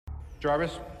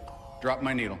Jarvis, drop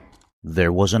my needle.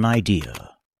 There was an idea.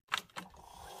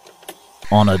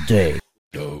 On a day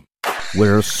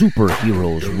where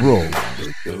superheroes rose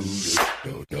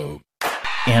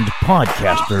and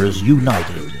podcasters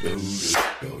united.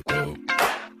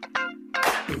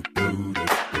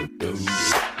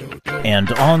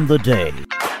 And on the day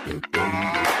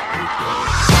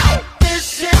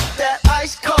this is that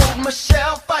ice cold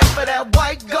Michelle fight for that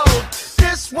white gold.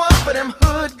 This one for them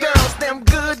hood girls, them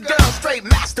good girls, straight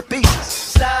masterpieces.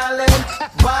 Styling,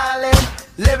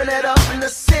 wildin', living it up in the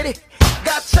city.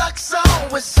 Got Chuck's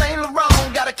on with Saint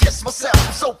Laurent. Gotta kiss myself,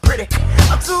 I'm so pretty.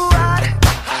 I'm too hot.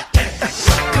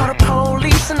 Call the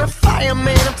police and the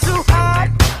fireman. I'm too hot.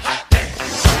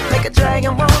 Make a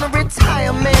dragon wanna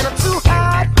retire, man. I'm too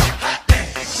hot.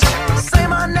 Say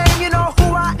my name, you know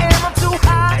who I am. I'm too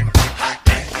hot.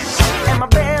 And my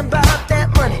band bought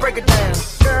that money. Break it down.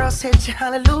 Girls hit you,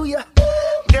 hallelujah.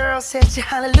 Girls hit you,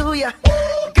 hallelujah.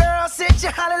 Girls hit you,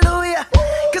 hallelujah.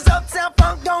 Cause Uptown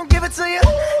Funk don't give it to you.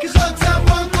 Cause Uptown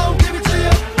Funk don't give it to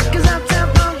you. Cause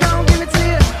Uptown Funk don't give it to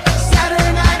you.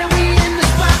 Saturday night and we in the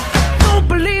spot. Don't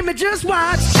believe me, just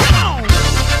watch. Come on.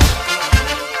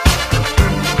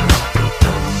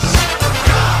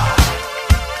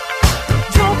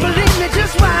 Don't believe me,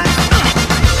 just watch.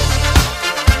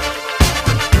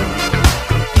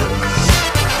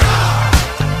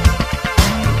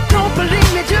 Don't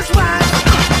believe me, just watch.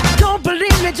 Don't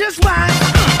believe me, just watch.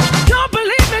 Don't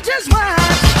believe me, just watch.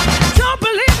 Don't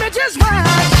believe me, just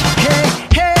watch. Hey,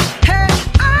 hey, hey,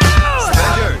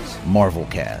 oh!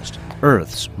 Marvelcast,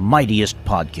 Earth's mightiest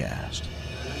podcast.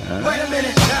 Wait a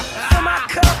minute. Fill my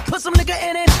cup, put some nigga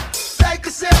in it. Take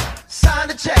a sip, sign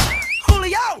the check.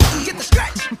 Julio, get the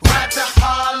stretch. Right to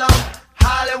Harlem,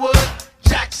 Hollywood,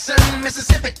 Jackson,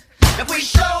 Mississippi. If we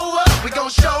show up, we gon'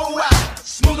 show out.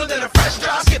 Smoother than a fresh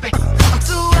drop skipping. I'm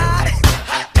too hot.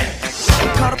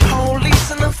 Call the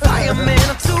police and the fireman.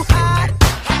 I'm too hot.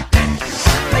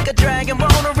 Make a dragon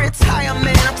wanna retire,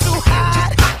 man. I'm too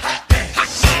hot.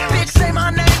 Bitch, say my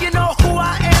name, you know who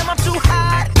I am. I'm too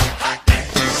hot.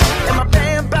 And my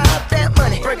band bought that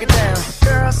money. Break it down.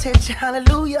 Girls hit you,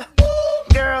 hallelujah.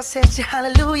 Girls hit you,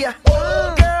 hallelujah.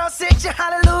 Girls hit you,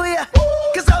 hallelujah.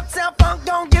 Cause Uptown Funk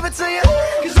don't give it to you.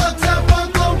 Cause Uptown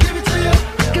Funk don't give it to you.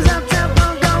 Cause Uptown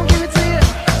Funk don't give it to you.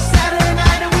 Saturday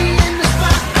night and we in the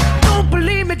spot. Don't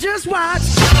believe me, just watch.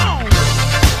 Come on.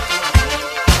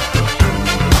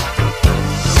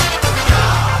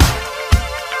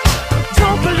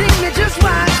 Don't believe me, just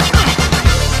watch.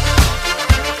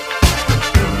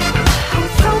 I'm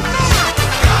so mad.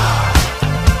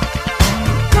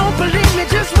 Don't believe me,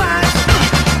 just watch.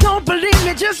 Don't believe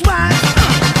me, just watch.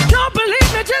 Don't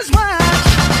believe me, just watch.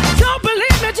 Don't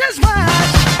believe me, just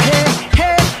watch. Hey,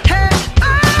 hey, hey,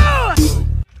 oh!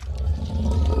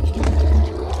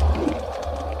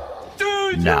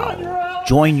 Now,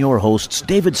 join your hosts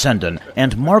David Senden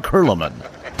and Mark Herleman.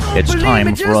 It's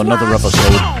time for another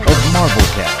episode of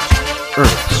Marvelcast,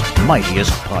 Earth's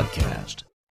mightiest podcast.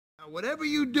 Now, whatever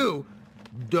you do,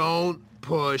 don't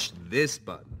push this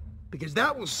button, because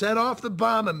that will set off the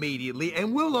bomb immediately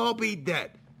and we'll all be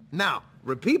dead. Now,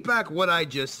 repeat back what I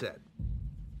just said.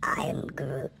 I am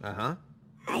Groot. Uh-huh.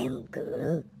 I am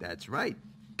Groot. That's right.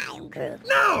 I am Groot.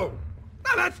 No!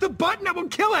 No, that's the button that will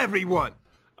kill everyone!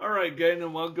 Alright, gang,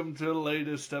 and welcome to the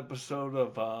latest episode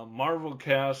of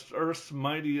Marvelcast, Earth's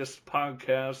Mightiest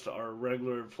Podcast, our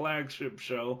regular flagship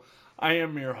show. I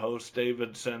am your host,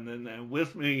 David Senden, and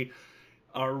with me,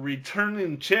 our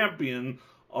returning champion,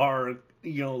 our,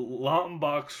 long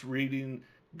box reading,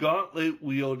 gauntlet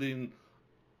wielding,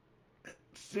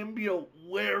 symbiote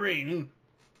wearing,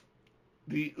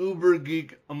 the uber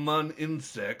geek among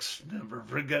insects, never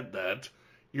forget that,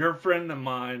 your friend of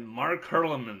mine, Mark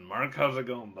Herleman. Mark, how's it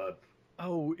going, bud?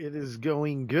 Oh, it is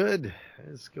going good.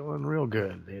 It's going real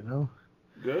good,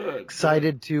 Good.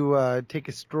 Excited to take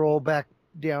a stroll back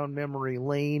down memory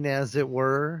lane, as it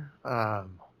were.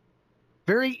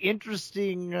 Very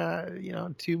interesting,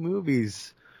 two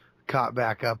movies caught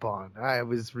back up on. I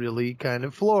was really kind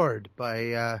of floored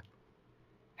by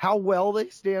how well they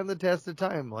stand the test of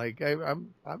time. Like,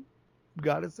 I'm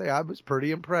gotta say, I was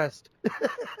pretty impressed.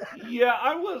 Yeah,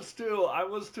 I was too. I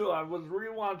was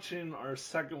rewatching our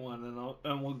second one,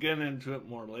 and we'll get into it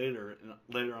more later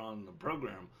on in the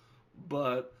program.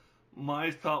 But my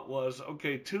thought was,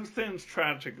 okay, two things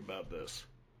tragic about this,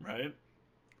 right?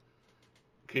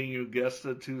 Can you guess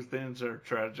the two things that are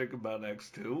tragic about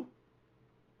X2?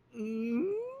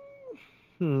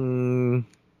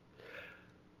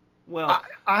 Well,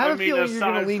 I have a feeling you're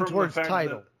going to lean towards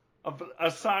title.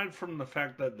 Aside from the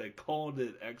fact that they called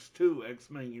it X2,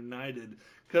 X-Men United,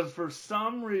 because for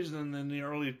some reason in the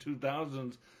early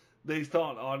 2000s, they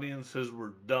thought audiences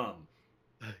were dumb.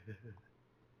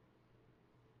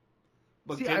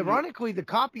 But See, ironically, the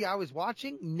copy I was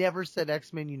watching never said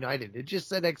X-Men United. It just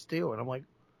said X2, and I'm like,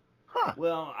 huh.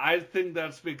 Well, I think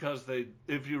that's because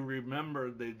if you remember,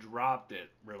 they dropped it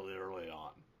really early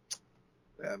on.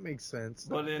 That makes sense.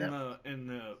 But in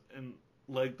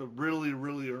like the really,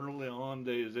 really early on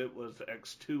days, it was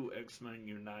X2, X-Men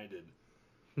United.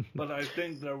 But I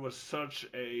think there was such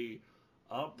a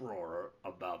uproar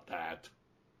about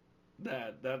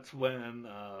that's when,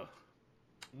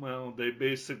 they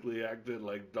basically acted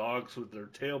like dogs with their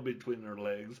tail between their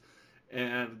legs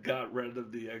and got rid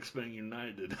of the X-Men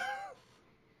United.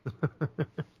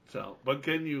 So, but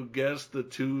can you guess the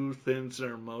two things that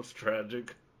are most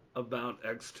tragic about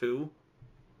X2?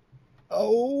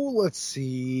 Oh, let's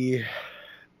see.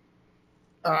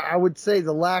 I would say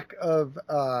the lack of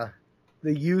the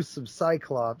use of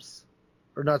Cyclops,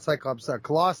 or not Cyclops,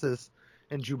 Colossus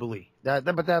and Jubilee.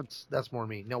 But that's more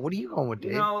me. Now, what are you going with,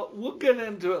 Dave? No, we'll get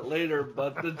into it later,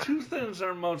 but the two things that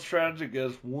are most tragic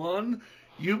is, one,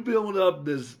 you build up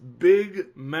this big,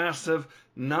 massive,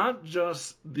 not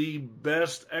just the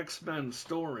best X-Men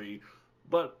story,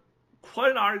 but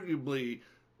quite arguably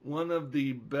one of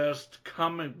the best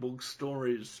comic book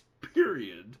stories,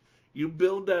 period. You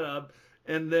build that up,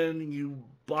 and then you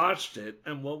botched it,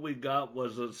 and what we got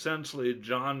was essentially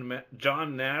John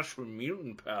Nash with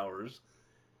mutant powers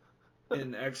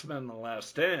in X-Men The Last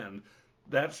Stand.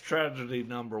 That's tragedy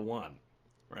number one,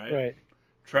 right? Right.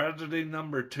 Tragedy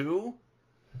number two,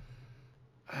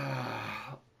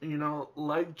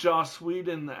 like Joss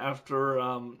Whedon after,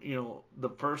 the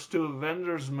first two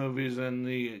Avengers movies in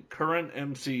the current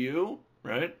MCU,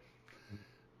 right?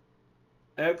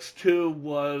 X2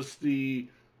 was the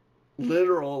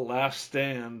literal last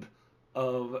stand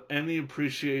of any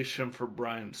appreciation for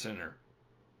Bryan Singer.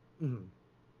 Mm-hmm.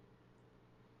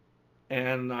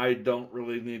 And I don't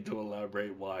really need to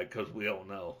elaborate why, because we all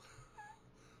know.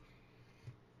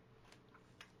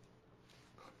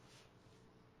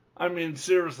 I mean,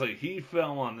 seriously, he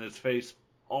fell on his face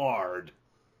hard.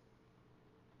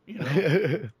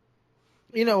 You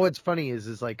know what's funny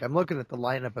is like I'm looking at the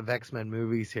lineup of X-Men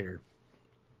movies here,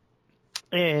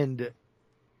 and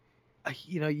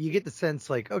you get the sense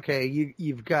like, okay,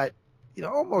 you've got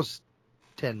almost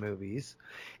 10 movies,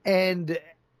 and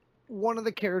one of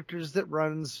the characters that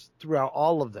runs throughout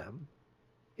all of them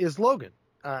is Logan.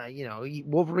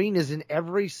 Wolverine is in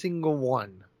every single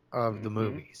one of the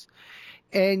movies.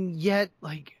 And yet,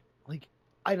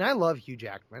 and I love Hugh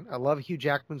Jackman. I love Hugh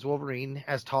Jackman's Wolverine,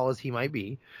 as tall as he might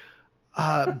be.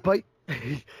 But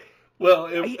well,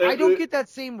 I don't get that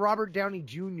same Robert Downey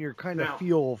Jr. kind of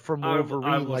feel from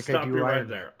Wolverine like I do Iron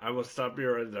Man. I will stop you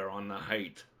right there on the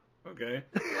height. Okay.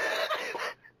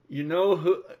 You know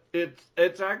who?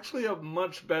 It's actually a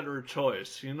much better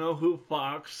choice. You know who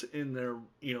Fox in their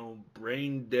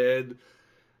brain dead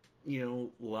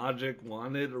logic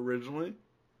wanted originally?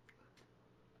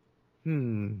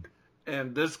 And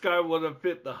this guy would have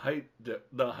fit the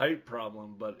height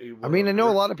problem, but I know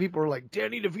a lot of people are like,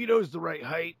 Danny DeVito's the right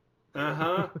height.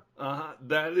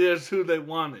 That is who they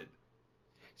wanted.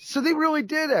 So they really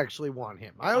did actually want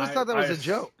him. I always thought that was a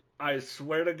joke. I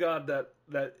swear to God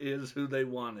that is who they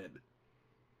wanted.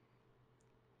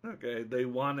 Okay, they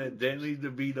wanted Danny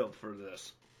DeVito for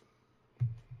this.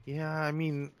 Yeah,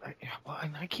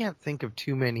 I can't think of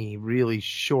too many really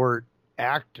short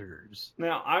actors.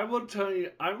 Now, I will tell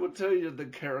you the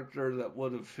character that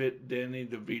would have fit Danny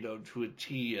DeVito to a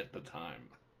T at the time.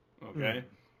 Okay?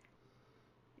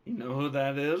 You know who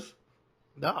that is?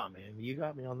 Nah, man, you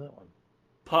got me on that one.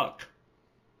 Puck.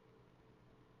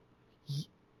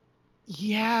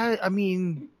 Yeah,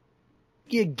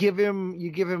 you give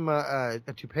him a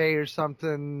toupee or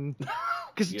something.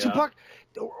 Because Tupac,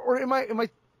 or am I?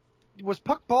 Was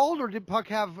Puck bald, or did Puck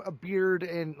have a beard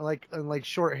and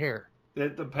short hair?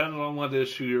 It depends on what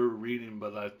issue you're reading,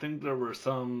 but I think there were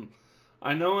some.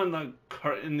 I know in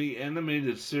the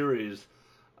animated series,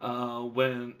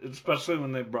 especially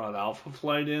when they brought Alpha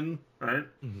Flight in, right?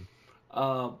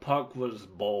 Mm-hmm. Puck was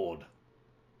bald.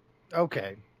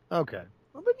 Okay.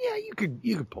 But yeah, you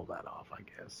could pull that off, I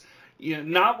guess. Yeah,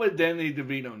 not with Danny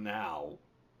DeVito now.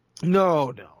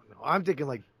 No. I'm thinking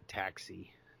like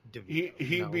Taxi DeVito.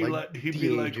 He'd be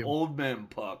like old man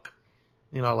Puck.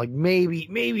 Like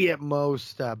maybe at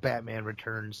most Batman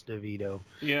Returns DeVito.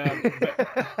 Yeah.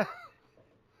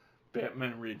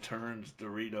 Batman Returns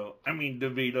DeVito.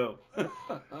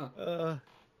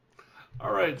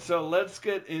 All right, so let's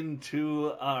get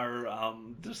into our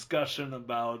discussion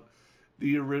about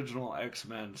the original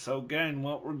X-Men. So, gang,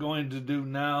 what we're going to do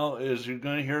now is you're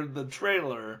going to hear the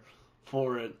trailer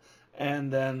for it,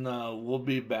 and then we'll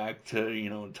be back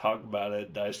to, talk about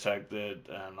it, dissect it,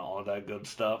 and all that good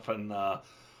stuff, and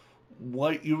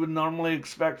what you would normally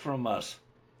expect from us.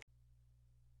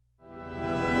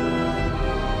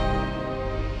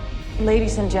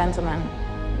 Ladies and gentlemen,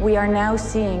 we are now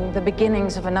seeing the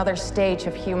beginnings of another stage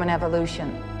of human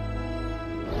evolution.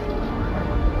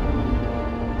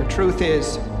 The truth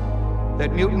is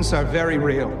that mutants are very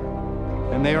real,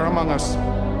 and they are among us.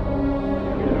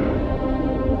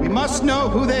 We must know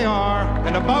who they are,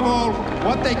 and above all,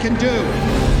 what they can do.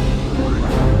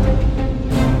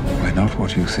 We're not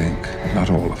what you think, not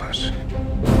all of us.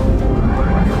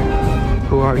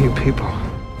 Who are you people?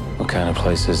 What kind of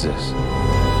place is this?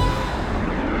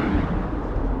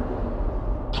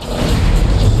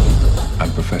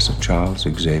 I'm Professor Charles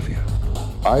Xavier.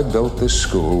 I built this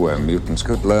school where mutants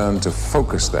could learn to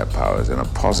focus their powers in a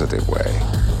positive way,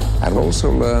 and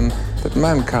also learn that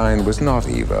mankind was not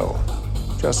evil,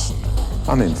 just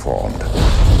uninformed.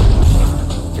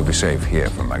 You'll be safe here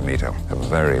from Magneto, a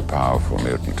very powerful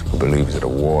mutant who believes that a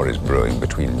war is brewing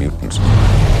between mutants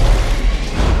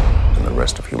and the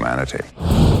rest of humanity.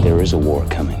 There is a war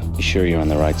coming. You sure you're on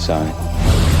the right side?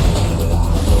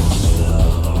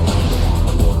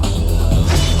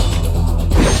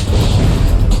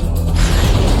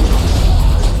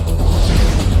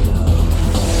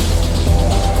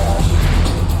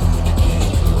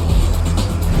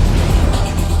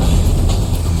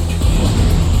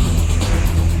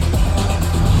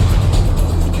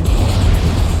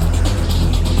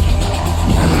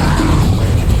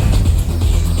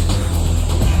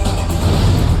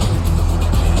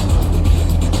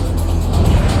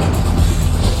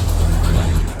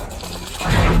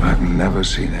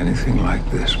 Seen anything like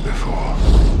this before.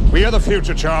 We are the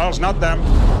future, Charles, not them.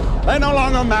 They no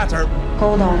longer matter.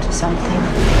 Hold on to something.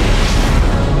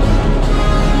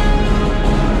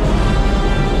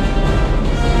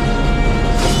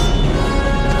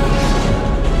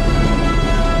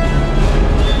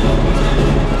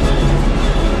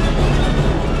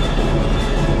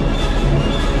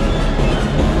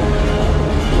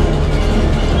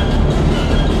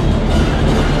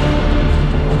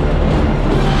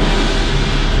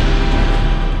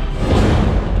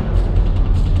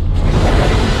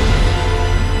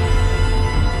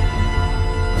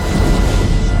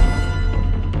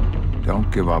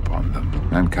 Give up on them.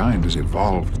 Mankind has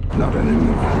evolved, not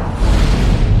anymore.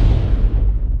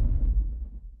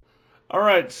 All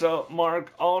right, so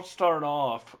Mark, I'll start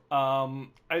off.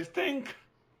 I think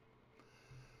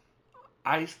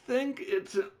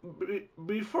it's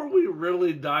before we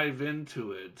really dive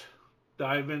into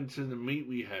the meat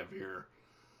we have here.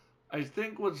 I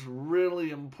think what's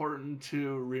really important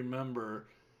to remember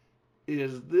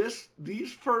is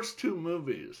these first two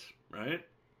movies, right?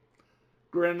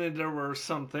 Granted, there were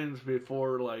some things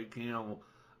before, like,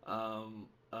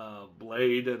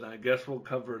 Blade, and I guess we'll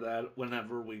cover that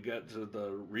whenever we get to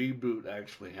the reboot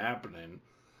actually happening.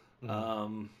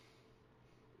 Mm-hmm.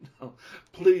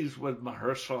 Please, with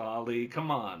Mahershala Ali,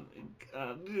 come on.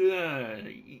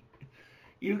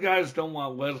 You guys don't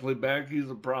want Wesley back, he's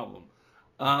a problem.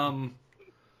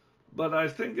 But I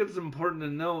think it's important to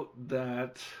note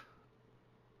that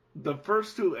the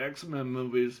first two X-Men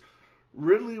movies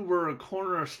really were a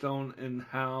cornerstone in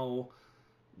how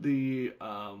the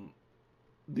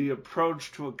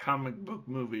approach to a comic book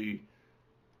movie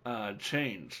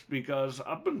changed. Because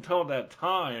up until that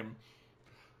time,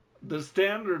 the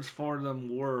standards for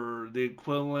them were the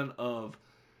equivalent of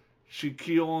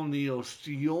Shaquille O'Neal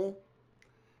Steel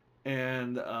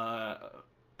and I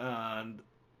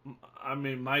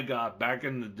mean, my God, back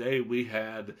in the day we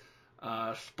had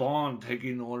Spawn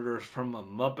taking orders from a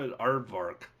Muppet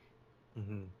aardvark.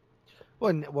 Mm-hmm.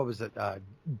 Well, what was it?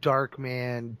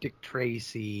 Darkman, Dick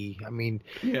Tracy. I mean,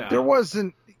 yeah. There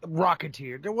wasn't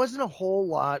Rocketeer. There wasn't a whole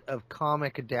lot of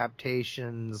comic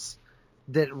adaptations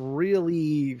that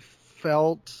really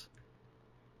felt,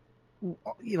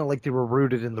 like they were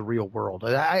rooted in the real world.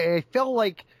 I felt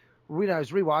like when I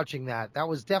was rewatching that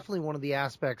was definitely one of the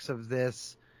aspects of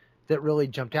this that really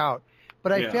jumped out.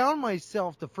 But I found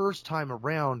myself the first time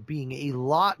around being a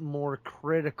lot more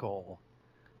critical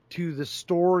to the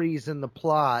stories and the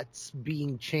plots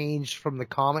being changed from the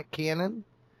comic canon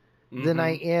than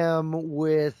I am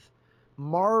with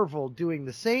Marvel doing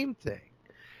the same thing.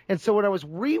 And so when I was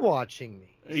rewatching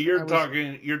these, you're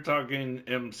talking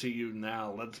MCU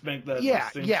now. Let's make that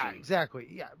distinction. Yeah, exactly.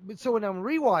 Yeah. But so when I'm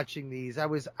rewatching these, I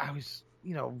was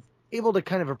able to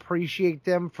kind of appreciate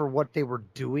them for what they were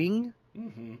doing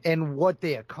and what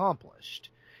they accomplished.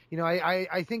 You know,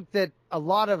 I think that a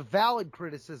lot of valid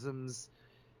criticisms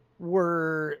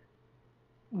were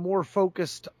more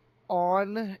focused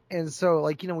on, and so,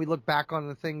 like, you know, we look back on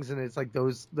the things and it's like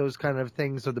those kind of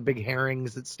things are the big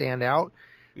herrings that stand out.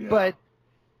 Yeah. But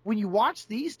when you watch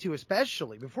these two,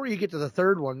 especially before you get to the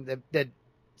third one that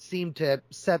seemed to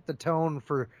set the tone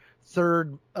for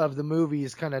third of the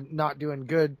movies kind of not doing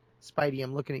good, Spidey,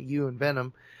 I'm looking at you and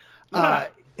Venom.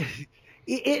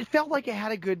 It felt like it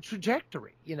had a good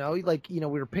trajectory, you know, like, you know,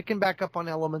 we were picking back up on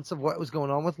elements of what was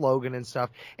going on with Logan and stuff.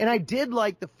 And I did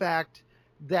like the fact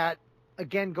that,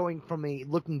 again, going from a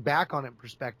looking back on it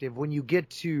perspective, when you get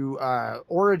to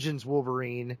Origins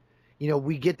Wolverine, you know,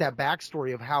 we get that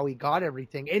backstory of how he got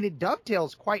everything, and it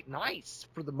dovetails quite nice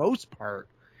for the most part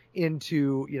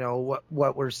into, you know,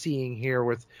 what we're seeing here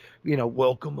with, you know,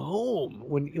 Welcome Home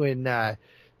when that's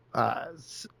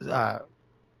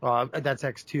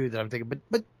X2 that I'm thinking,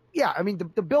 but yeah, I mean,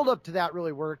 the build up to that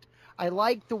really worked. I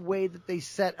like the way that they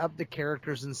set up the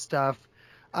characters and stuff.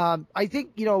 I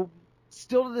think, you know,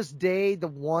 still to this day, the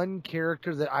one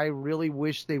character that I really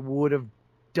wish they would have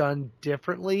done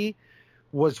differently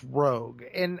was Rogue.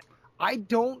 And I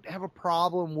don't have a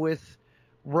problem with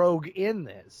Rogue in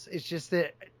this. It's just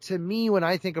that, to me, when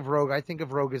I think of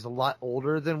Rogue as a lot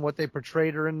older than what they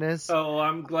portrayed her in this. Oh,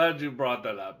 I'm glad you brought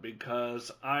that up, because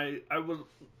I was,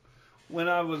 when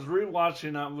I was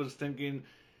rewatching, I was thinking,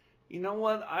 you know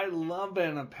what? I love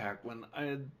Anna Paquin.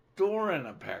 I adore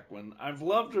Anna Paquin. I've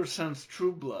loved her since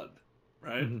True Blood,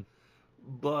 right?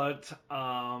 But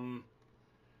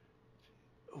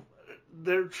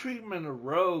their treatment of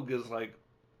Rogue is like,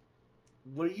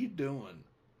 what are you doing?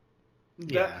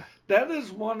 Yeah. That is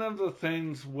one of the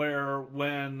things where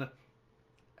when,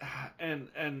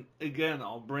 and again,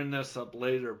 I'll bring this up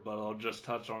later, but I'll just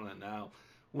touch on it now.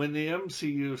 When the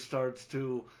MCU starts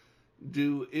to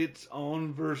do its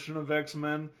own version of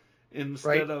X-Men,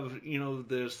 instead of, you know,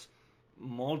 this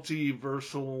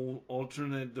multiversal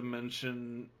alternate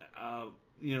dimension,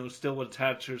 you know, still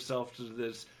attach yourself to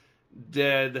this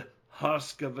dead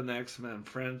husk of an X-Men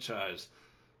franchise.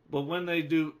 But when they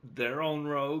do their own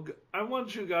Rogue, I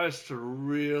want you guys to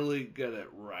really get it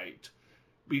right.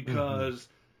 Because,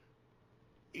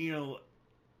 you know,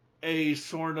 a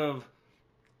sort of,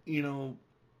 you know,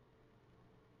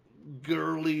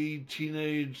 girly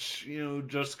teenage, you know,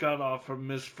 just got off of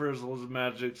Miss Frizzle's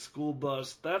magic school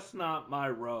bus, that's not my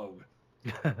Rogue.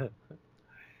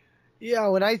 Yeah,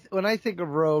 when I think of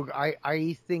Rogue,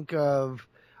 I think of,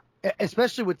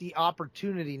 especially with the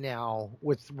opportunity now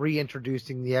with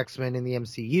reintroducing the X-Men in the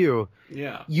MCU,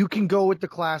 you can go with the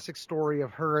classic story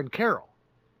of her and Carol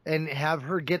and have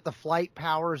her get the flight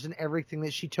powers and everything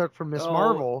that she took from Miss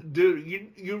Marvel. Dude,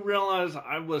 you realize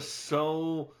I was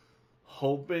so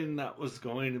hoping that was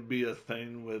going to be a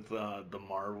thing with the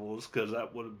Marvels, because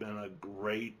that would have been a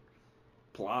great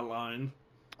plot line.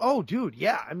 Oh, dude,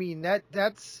 yeah. I mean,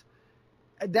 that's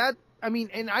I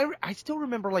mean, and I still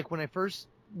remember, like, when I first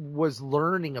was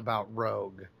learning about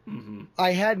Rogue,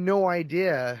 I had no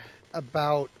idea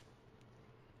about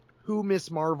who Miss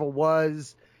Marvel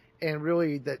was, and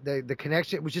really the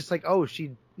connection. It was just like, oh,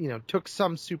 she, you know, took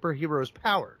some superhero's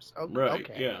powers. Right,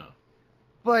 okay. Yeah.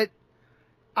 But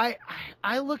I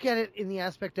look at it in the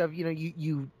aspect of, you know,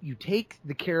 you take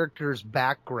the character's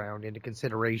background into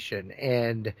consideration,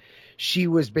 and she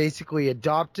was basically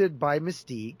adopted by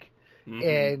Mystique,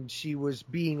 and she was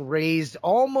being raised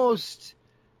almost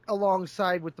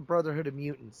alongside with the Brotherhood of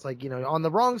Mutants, like, you know, on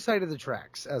the wrong side of the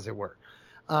tracks, as it were.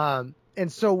 And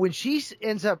so when she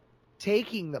ends up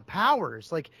taking the powers,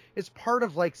 like, it's part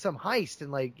of, like, some heist,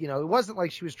 and, like, you know, it wasn't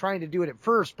like she was trying to do it at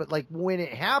first, but, like, when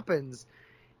it happens,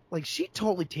 like, she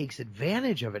totally takes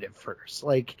advantage of it at first.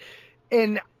 Like,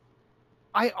 and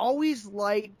I always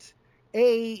liked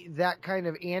that kind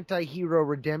of anti-hero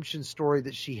redemption story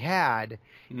that she had,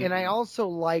 and I also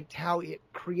liked how it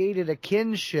created a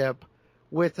kinship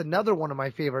with another one of my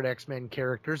favorite X-Men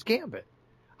characters, Gambit.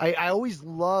 I always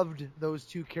loved those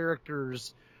two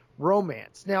characters'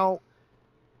 romance. Now,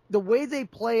 the way they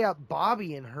play up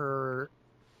Bobby and her,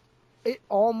 it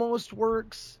almost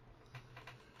works.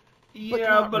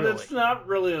 Yeah, but really. It's not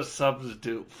really a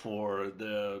substitute for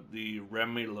the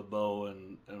Remy LeBeau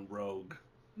and Rogue.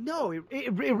 No,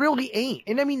 it really ain't.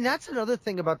 And I mean, that's another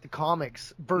thing about the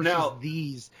comics versus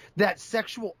these, that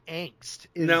sexual angst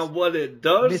is. Now, what it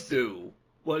does do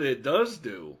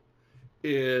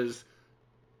is,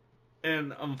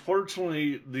 and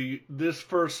unfortunately, this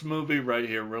first movie right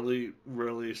here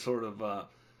really sort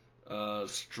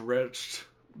of stretched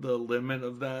the limit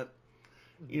of that.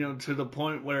 You know, to the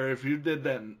point where if you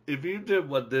did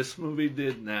what this movie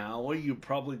did now,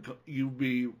 you'd be,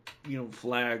 you know,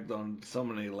 flagged on so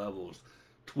many levels.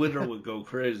 Twitter would go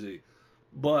crazy.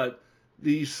 But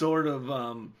the sort of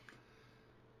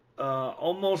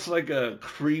almost like a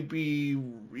creepy,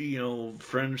 you know,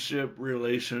 friendship,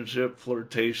 relationship,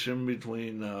 flirtation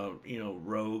between, you know,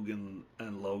 Rogue and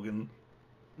Logan.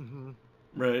 Mm-hmm.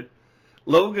 Right?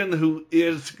 Logan, who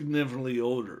is significantly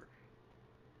older.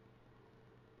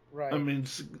 Right. I mean,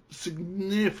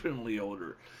 significantly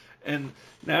older. And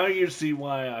now you see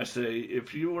why I say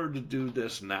if you were to do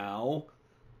this now,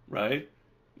 right,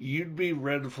 you'd be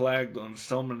red flagged on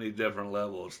so many different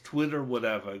levels. Twitter would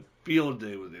have a field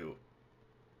day with you.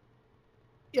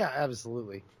 Yeah,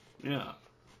 absolutely. Yeah.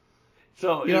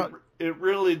 So it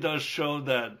really does show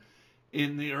that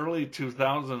in the early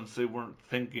 2000s they weren't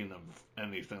thinking of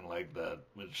anything like that,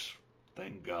 which,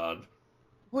 thank God.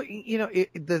 Well, you know,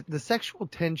 the sexual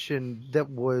tension that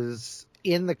was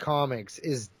in the comics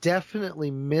is definitely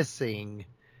missing.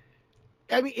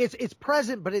 I mean, it's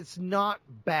present, but it's not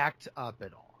backed up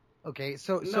at all. Okay,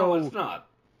 so it's not.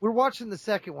 We're watching the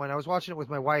second one. I was watching it with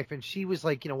my wife, and she was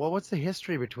like, you know, well, what's the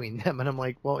history between them? And I'm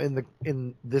like, well,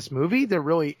 in this movie, there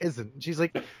really isn't. And she's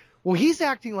like, well, he's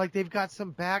acting like they've got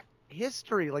some back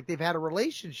history, like they've had a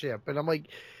relationship. And I'm like,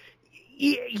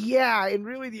 yeah, and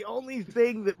really the only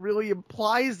thing that really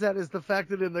implies that is the fact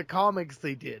that in the comics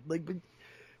they did. Like,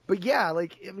 but yeah,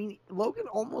 like, I mean, Logan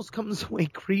almost comes away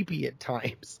creepy at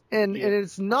times. And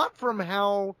it's not from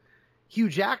how Hugh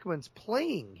Jackman's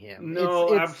playing him.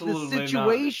 No, it's absolutely the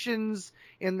situations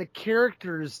and the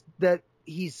characters that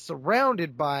he's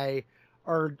surrounded by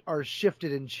are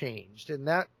shifted and changed. And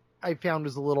that I found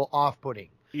was a little off-putting.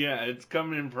 Yeah, it's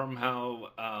coming from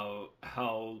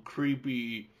how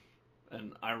creepy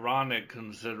and ironic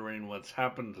considering what's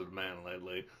happened to the man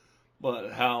lately,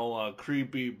 but how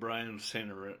creepy Bryan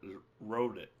Singer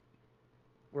wrote it.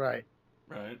 Right.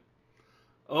 Right?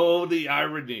 Oh, the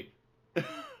irony.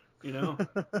 You know?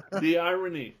 The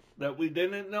irony that we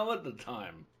didn't know at the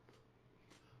time.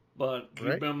 But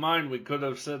keep in mind, we could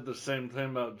have said the same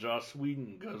thing about Joss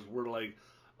Whedon, because we're like,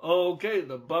 oh, okay,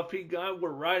 the Buffy guy, we're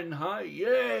riding high,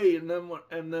 yay! And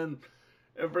then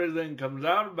everything comes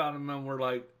out about him, and we're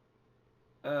like,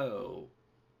 oh.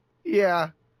 Yeah.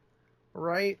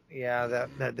 Right? Yeah,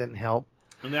 that didn't help.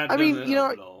 And that I mean, you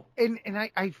know, at all. and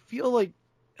I feel like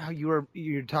how you're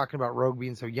talking about Rogue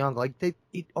being so young, like it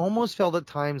almost felt at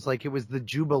times like it was the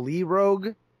Jubilee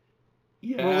Rogue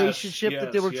relationship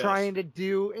that they were trying to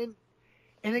do.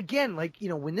 And again, like, you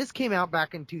know, when this came out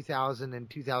back in 2000 and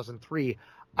 2003,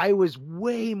 I was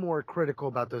way more critical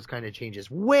about those kind of changes,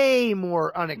 way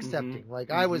more unaccepting.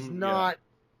 Like I was not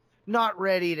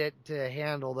ready to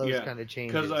handle those kind of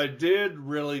changes. Because I did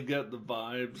really get the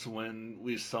vibes when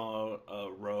we saw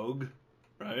Rogue,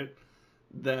 right?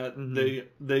 That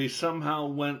they somehow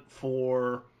went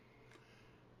for,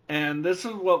 and this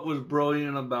is what was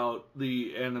brilliant about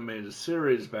the animated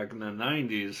series back in the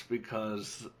 90s,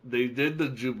 because they did the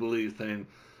Jubilee thing,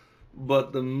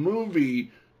 but the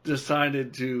movie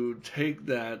decided to take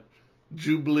that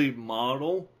Jubilee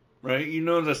model, right? You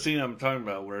know the scene I'm talking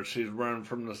about where she's running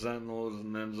from the Sentinels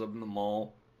and ends up in the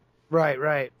mall?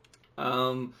 Right.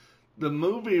 The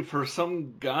movie, for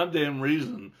some goddamn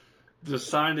reason,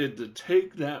 decided to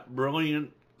take that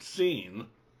brilliant scene,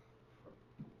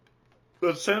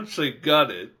 essentially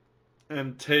gut it,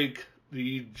 and take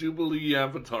the Jubilee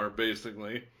avatar,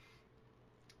 basically,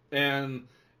 and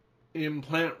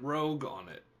implant Rogue on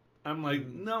it. I'm like,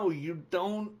 no, you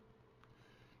don't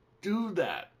do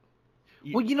that.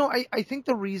 Well, you know, I think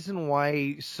the reason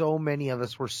why so many of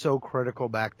us were so critical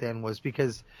back then was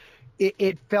because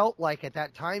it felt like at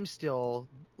that time still,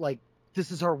 like,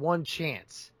 this is our one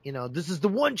chance. You know, this is the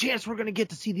one chance we're going to get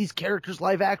to see these characters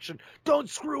live action. Don't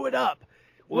screw it up.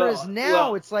 Whereas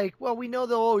now it's like, well, we know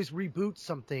they'll always reboot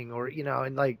something, or, you know,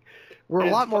 and like, we're a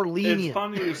lot more lenient. It's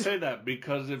funny you say that,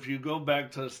 because if you go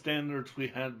back to the standards we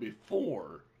had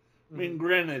before, I mean,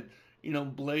 granted, you know,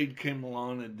 Blade came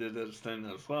along and did its thing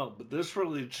as well, but this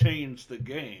really changed the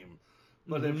game.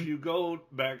 But if you go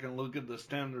back and look at the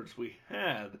standards we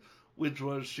had, which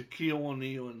was Shaquille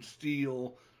O'Neal and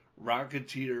Steel,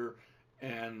 Rocketeer,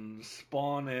 and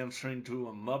Spawn answering to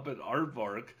a Muppet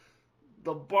aardvark,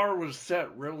 the bar was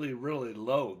set really, really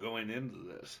low going into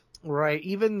this. Right.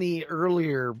 Even the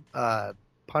earlier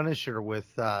Punisher with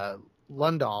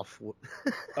Lundolf.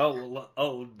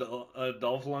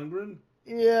 Dolph Lundgren?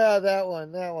 Yeah, that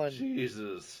one.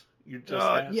 Jesus. You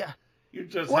just yeah. You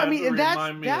just well, have I mean, to and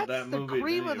remind me of that that's the movie.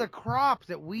 cream of the crop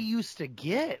that we used to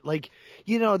get. Like,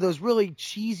 you know, those really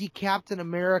cheesy Captain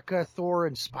America, Thor,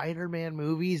 and Spider-Man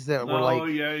movies that were like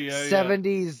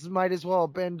 70s, might as well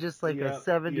have been just like a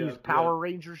 70s Power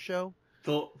Ranger show.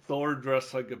 Thor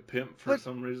dressed like a pimp for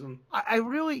some reason. I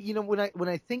really, you know, when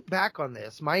I think back on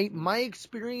this, my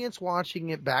experience watching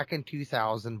it back in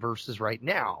 2000 versus right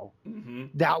now,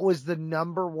 that was the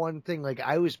number one thing. Like,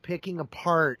 I was picking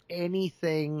apart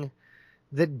anything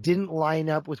that didn't line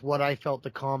up with what I felt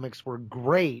the comics were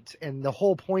great. And the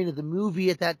whole point of the movie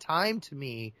at that time to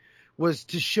me was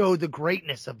to show the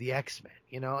greatness of the X-Men,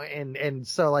 you know? And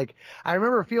so, like, I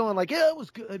remember feeling like, yeah, it was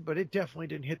good, but it definitely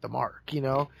didn't hit the mark, you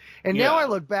know? And now I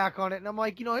look back on it and I'm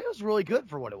like, you know, it was really good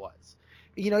for what it was.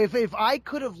 You know, if I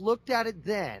could have looked at it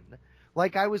then,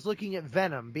 like I was looking at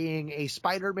Venom being a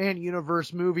Spider-Man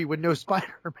universe movie with no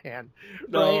Spider-Man,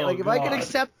 right? Like, if I could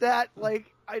accept that, like,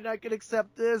 I could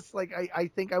accept this, like, I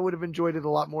think I would have enjoyed it a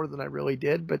lot more than I really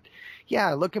did. But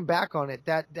yeah, looking back on it,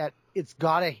 that it's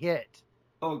gotta hit.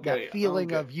 Okay. That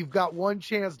feeling of you've got one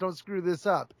chance, don't screw this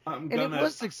up. And it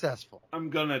was successful. I'm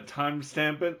gonna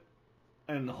timestamp it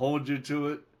and hold you to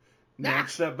it.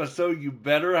 Next episode, you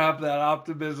better have that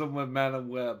optimism with Madam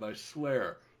Web, I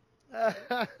swear.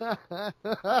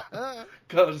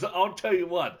 Because I'll tell you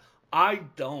what, I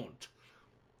don't.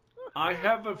 I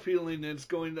have a feeling it's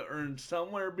going to earn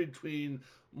somewhere between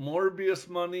Morbius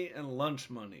money and lunch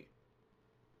money.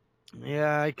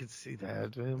 Yeah, I could see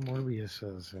that. Morbius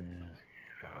is...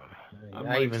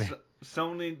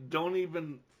 Sony, don't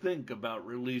even think about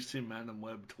releasing Madam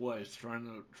Web twice, trying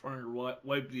to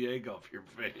wipe the egg off your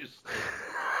face.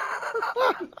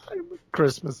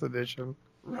 Christmas edition.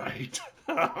 Right.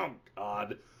 Oh,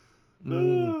 God.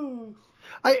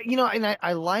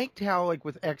 I liked how, like,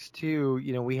 with X2,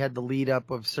 you know, we had the lead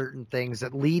up of certain things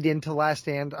that lead into Last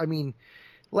Stand. I mean,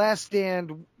 Last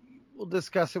Stand, we'll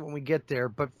discuss it when we get there,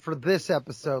 but for this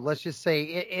episode, let's just say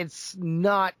it's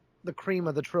not the cream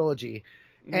of the trilogy.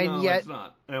 And no, yet, it's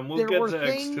not. And we'll get to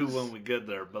X2 when we get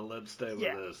there, but let's stay with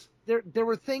this. There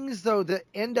were things, though, that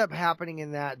end up happening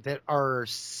in that are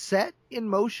set in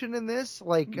motion in this,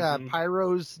 like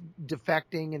Pyro's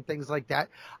defecting and things like that.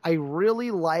 I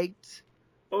really liked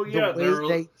the way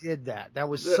they did that. That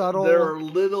was subtle. There are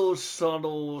little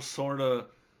subtle sort of,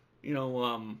 you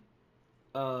know,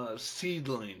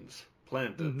 seedlings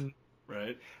planted,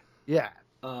 right? Yeah.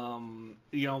 You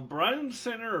know, Bryan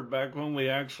Singer, back when we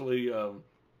actually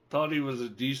thought he was a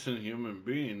decent human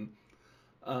being,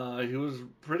 he was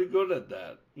pretty good at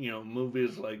that. You know,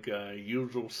 movies like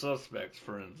Usual Suspects,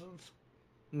 for instance.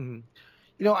 You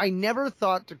know, I never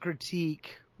thought to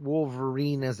critique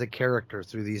Wolverine as a character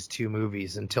through these two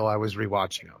movies until I was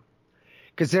rewatching them.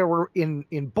 Because there were, in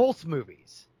both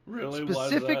movies,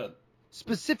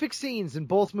 specific scenes in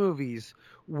both movies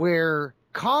where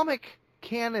comic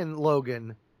canon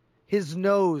Logan, his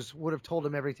nose would have told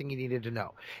him everything he needed to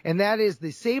know. And that is the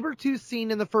Sabretooth scene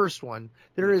in the first one.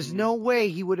 There is no way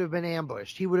he would have been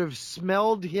ambushed. He would have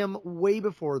smelled him way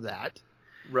before that.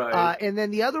 Right. And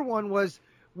then the other one was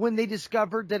when they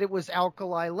discovered that it was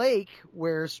Alkali Lake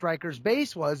where Stryker's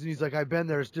base was, and he's like, I've been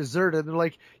there, it's deserted. And they're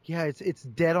like, yeah, it's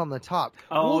dead on the top.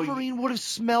 Wolverine would have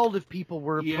smelled if people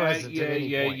were present at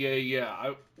any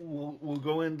point. We'll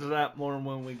go into that more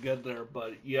when we get there,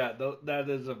 but yeah, that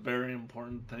is a very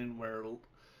important thing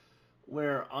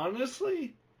where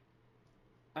honestly,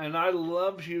 and I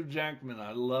love Hugh Jackman,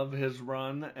 I love his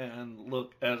run, and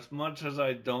look, as much as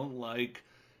I don't like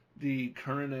the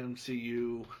current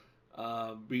MCU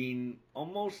being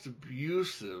almost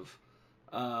abusive,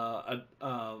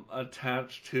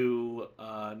 attached to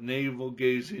navel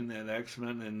gazing at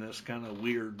X-Men in this kind of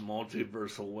weird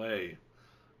multiversal way.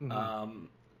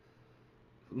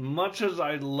 Much as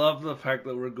I love the fact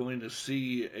that we're going to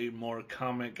see a more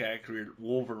comic accurate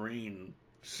Wolverine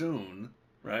soon,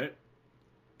 right?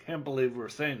 Can't believe we're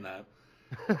saying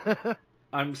that.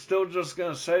 I'm still just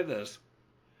going to say this.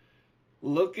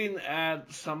 Looking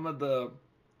at some of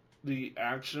the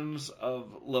actions of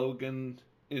Logan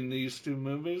in these two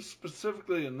movies,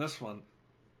 specifically in this one,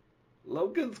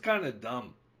 Logan's kind of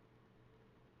dumb.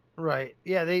 Right.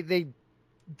 Yeah,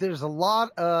 there's a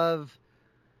lot of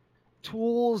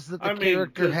tools that the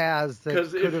character has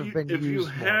that could have been used. If you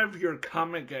have your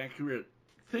comic accurate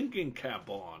thinking cap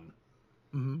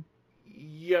on,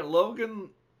 yeah, Logan,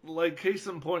 like case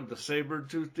in point, the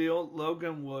Sabretooth deal,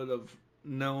 Logan would have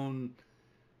known.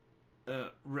 I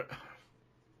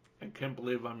can't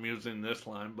believe I'm using this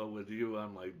line, but with you,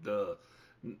 I'm like, duh.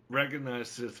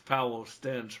 Recognize this foul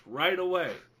stench right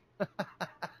away.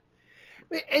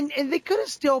 And they could have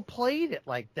still played it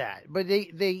like that, but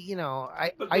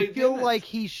I feel like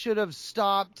he should have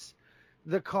stopped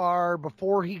the car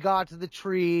before he got to the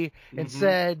tree and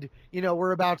said,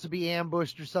 we're about to be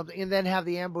ambushed or something, and then have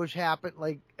the ambush happen.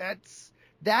 Like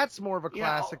that's more of a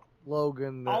classic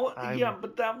Logan.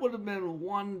 But that would have been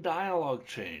one dialogue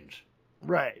change.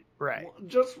 Right.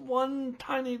 Just one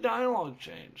tiny dialogue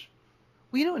change.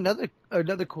 Well,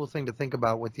 another cool thing to think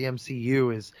about with the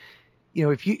MCU is,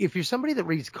 if you're somebody that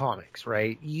reads comics,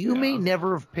 right, you may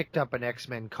never have picked up an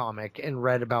X-Men comic and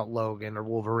read about Logan or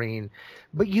Wolverine,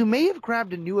 but you may have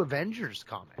grabbed a new Avengers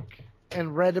comic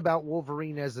and read about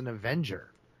Wolverine as an Avenger.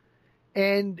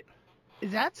 And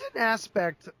that's an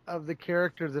aspect of the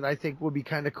character that I think would be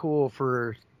kind of cool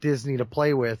for Disney to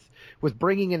play with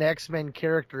bringing an X-Men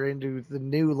character into the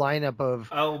new lineup of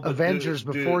Avengers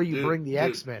before you bring the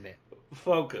X-Men in.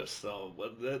 Focus, though.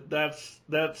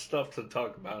 That's stuff to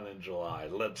talk about in July.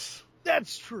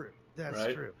 That's true.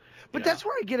 That's true. But that's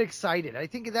where I get excited. I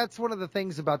think that's one of the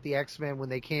things about the X-Men when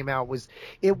they came out was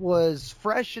it was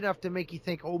fresh enough to make you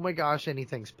think, oh my gosh,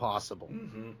 anything's possible.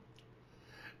 Mm-hmm.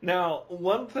 Now,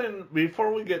 one thing,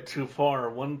 before we get too far,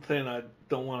 one thing I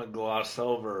don't want to gloss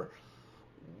over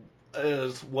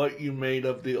is what you made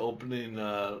of the opening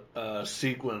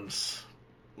sequence.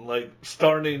 Like,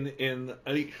 starting in...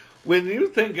 when you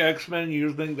think X-Men,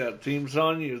 you think that theme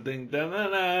song, you think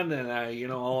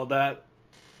da-na-na-na-na, all that,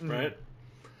 right?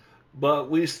 But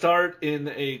we start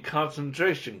in a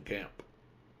concentration camp.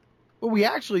 Well, we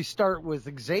actually start with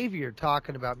Xavier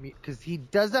talking about me, because he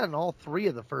does that in all three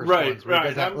of the first ones.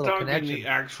 Right. I'm talking the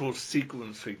actual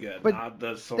sequence we get, not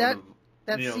the sort of...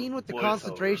 That scene with the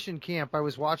concentration camp, I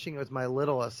was watching it with my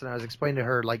littlest, and I was explaining to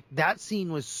her, like, that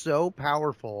scene was so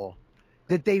powerful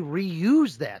that they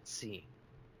reused that scene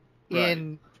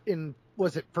in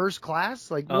was it First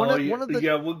Class? Like one of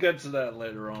the we'll get to that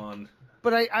later on.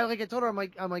 But I told her I'm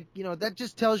like that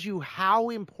just tells you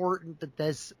how important that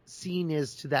this scene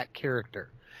is to that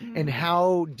character and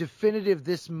how definitive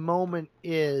this moment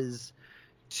is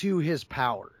to his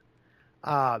power.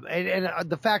 And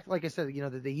the fact, like I said,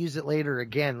 that they use it later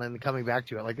again and coming back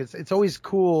to it, like it's always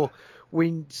cool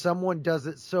when someone does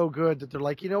it so good that they're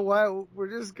like, you know what, we're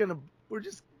just gonna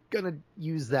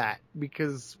use that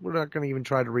because we're not gonna even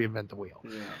try to reinvent the wheel.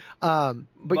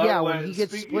 But when he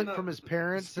gets split from his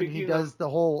parents and he does the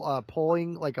whole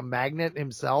pulling like a magnet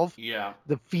himself,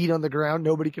 the feet on the ground,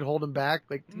 nobody can hold him back.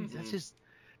 Like that's just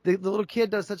the little kid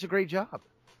does such a great job.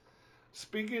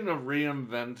 Speaking of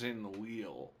reinventing the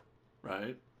wheel,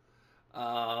 right?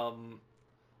 One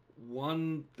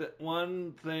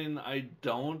thing I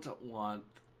don't want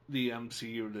the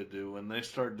MCU to do when they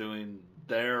start doing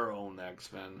their own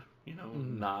X-Men,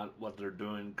 not what they're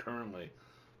doing currently,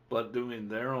 but doing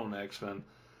their own X-Men.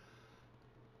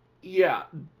 Yeah,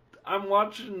 I'm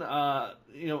watching,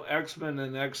 X-Men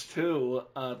and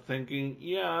X2, thinking,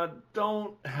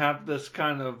 don't have this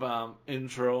kind of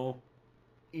intro,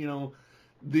 the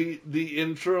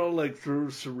intro, like,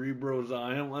 through Cerebro's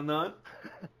eye and whatnot,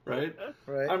 right?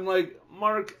 Right. I'm like,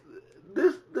 Mark,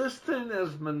 this thing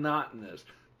is monotonous.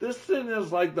 This thing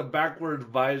is like the backwards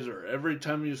visor. Every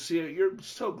time you see it, you're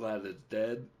so glad it's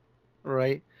dead.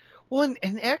 Right. Well,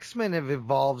 and X-Men have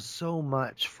evolved so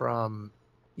much from,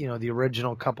 the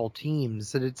original couple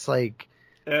teams that it's like...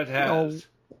 It has.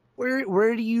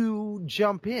 Where do you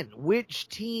jump in? Which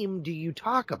team do you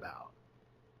talk about?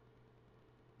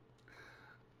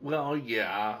 Well,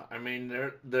 yeah. I mean,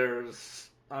 there's...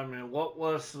 I mean, what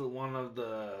was one of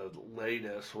the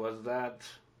latest? Was that...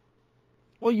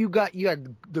 Well, you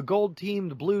had the gold team,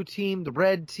 the blue team, the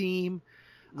red team.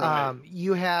 Right.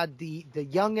 You had the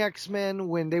young X-Men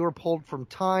when they were pulled from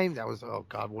time. That was,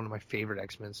 one of my favorite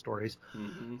X-Men stories.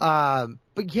 Mm-hmm.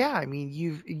 But yeah, I mean,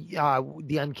 you've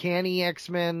the Uncanny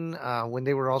X-Men when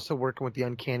they were also working with the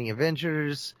Uncanny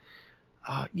Avengers.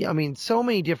 I mean, so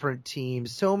many different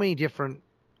teams, so many different,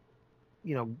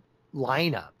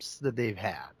 lineups that they've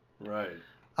had. Right.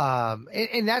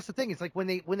 And that's the thing. It's like when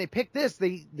they picked this,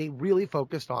 they really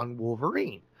focused on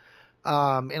Wolverine.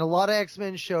 And a lot of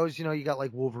X-Men shows, you got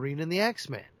like Wolverine and the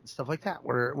X-Men and stuff like that,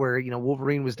 where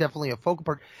Wolverine was definitely a focal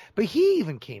part, but he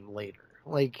even came later.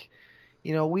 Like,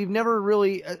 we've never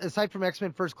really, aside from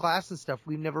X-Men First Class and stuff,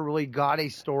 we've never really got a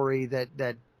story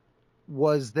that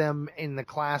was them in the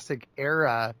classic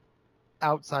era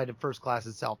outside of First Class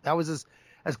itself. That was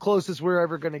as close as we're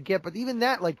ever going to get. But even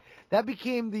that, like, that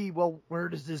became where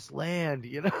does this land?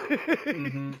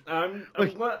 Mm-hmm. I'm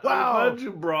glad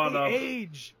you brought up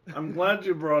age. I'm glad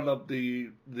you brought up the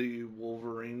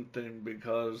Wolverine thing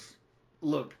because,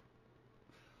 look,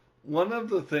 one of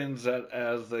the things that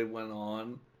as they went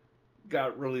on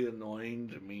got really annoying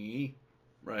to me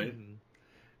right?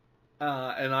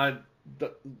 And I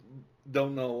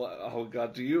don't know how it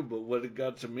got to you, but what it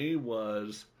got to me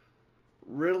was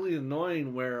really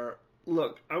annoying. Where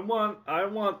look, I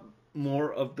want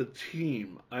more of the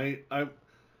team. I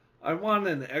want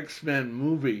an X-Men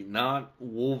movie, not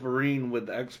Wolverine with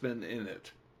X-Men in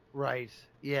it. Right.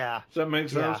 Yeah. Does that make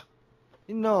sense?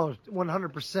 No,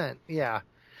 100%. Yeah.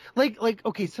 Like,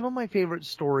 okay, some of my favorite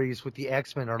stories with the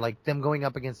X-Men are like them going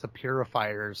up against the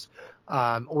Purifiers,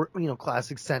 or,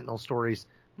 classic Sentinel stories.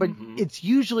 But it's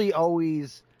usually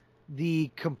always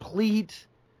the complete,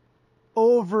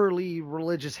 overly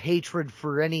religious hatred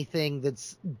for anything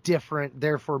that's different.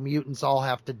 Therefore, mutants all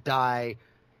have to die.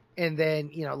 And then,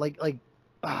 one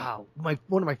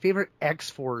of my favorite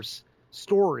X-Force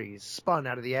stories spun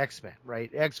out of the X-Men, right?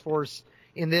 X-Force,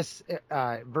 in this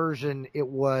version, it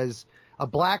was a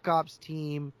Black Ops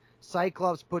team.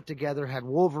 Cyclops put together, had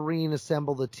Wolverine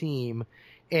assemble the team,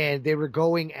 and they were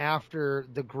going after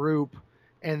the group.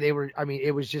 And they were,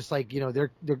 it was just like,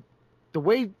 they're the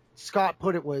way Scott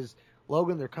put it was,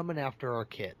 Logan, they're coming after our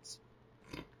kids.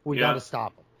 We got to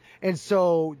stop them. And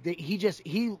so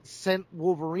he sent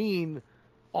Wolverine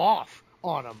off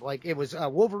on them. Like, it was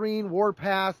Wolverine,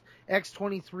 Warpath,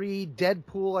 X-23,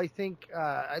 Deadpool, I think.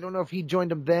 I don't know if he joined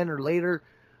them then or later.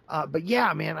 But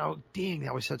yeah, man,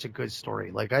 that was such a good story.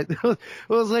 Like, I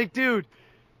was like, dude,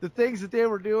 the things that they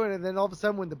were doing, and then all of a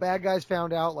sudden when the bad guys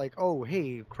found out, like, oh,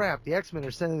 hey, crap, the X-Men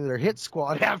are sending their hit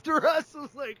squad after us. I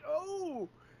was like, oh,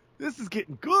 this is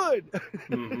getting good.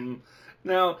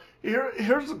 Now,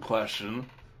 here's a question.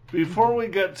 Before we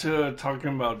get to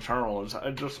talking about Charles, I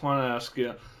just want to ask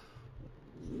you,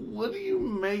 what do you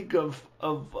make of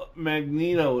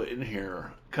Magneto in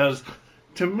here? Because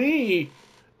to me,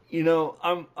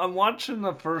 I'm watching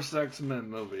the first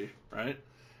X-Men movie, right?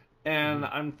 And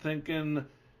I'm thinking,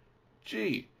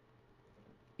 gee,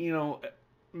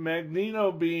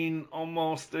 Magneto being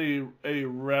almost a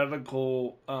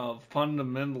radical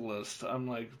fundamentalist, I'm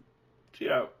like, gee,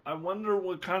 I wonder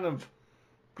what kind of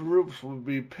groups would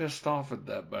be pissed off at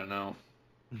that by now.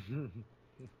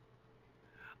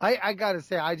 I gotta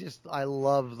say, I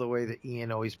love the way that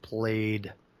Ian always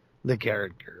played the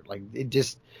character. Like, it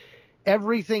just,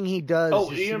 everything he does.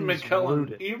 Oh, Ian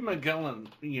McKellen. Ian McKellen,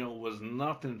 was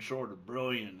nothing short of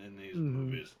brilliant in these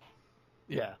movies.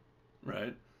 Yeah.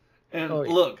 Right? And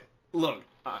look,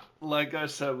 like I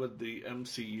said with the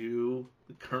MCU,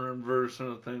 the current version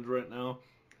of things right now,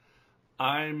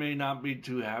 I may not be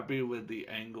too happy with the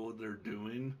angle they're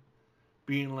doing.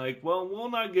 Being like, well,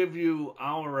 we'll not give you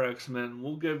our X-Men,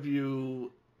 we'll give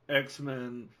you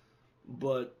X-Men,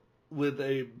 but with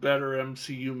a better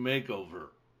MCU makeover.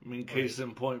 I mean, case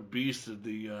in point, Beast at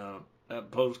that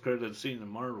post-credit scene in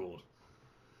Marvels.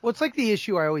 Well, it's like the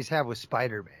issue I always have with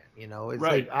Spider-Man. It's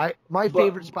right. like my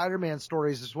favorite Spider-Man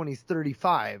stories is when he's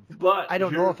 35. But I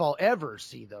don't know if I'll ever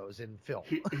see those in film.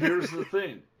 Here's the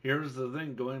thing.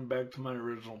 Going back to my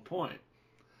original point.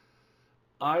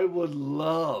 I would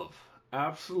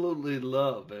absolutely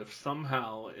love, if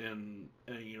somehow in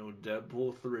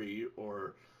Deadpool 3,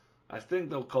 or I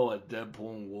think they'll call it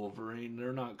Deadpool and Wolverine.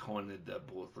 They're not calling it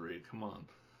Deadpool 3. Come on.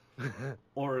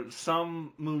 Or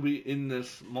some movie in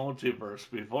this multiverse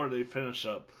before they finish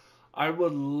up. I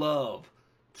would love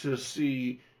to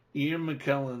see Ian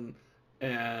McKellen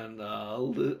and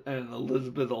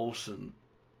Elizabeth Olsen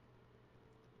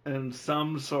and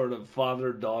some sort of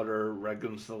father-daughter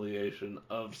reconciliation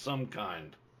of some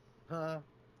kind.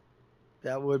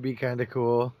 That would be kind of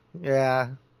cool.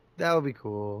 Yeah, that would be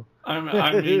cool.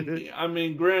 I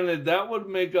mean, granted, that would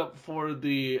make up for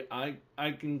the I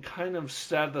can kind of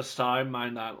set aside my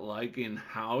not liking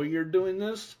how you're doing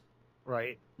this.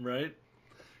 Right.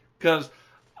 Because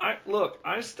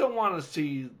I still want to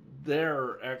see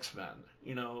their X-Men.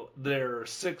 Their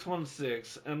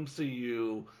 616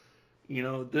 MCU.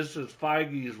 This is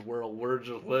Feige's world. We're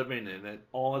just living in it.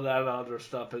 All of that other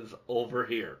stuff is over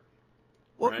here.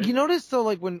 Well, right? You notice though,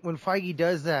 like when Feige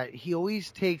does that, he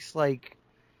always takes like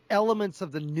elements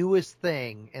of the newest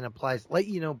thing and applies. Like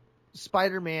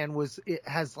Spider-Man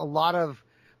has a lot of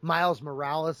Miles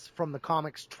Morales from the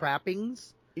comics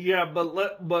trappings. Yeah,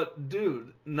 but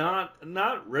dude, not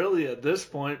really at this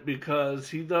point, because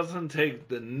he doesn't take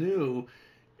the new.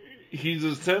 He's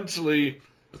essentially,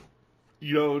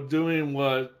 doing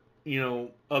what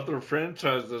other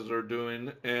franchises are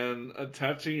doing and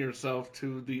attaching yourself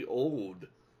to the old.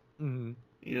 Mm-hmm.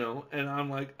 And I'm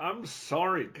like, I'm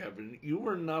sorry, Kevin, you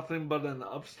were nothing but an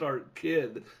upstart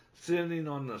kid sitting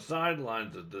on the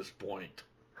sidelines at this point.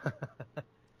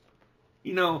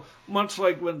 Much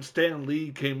like when Stan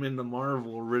Lee came into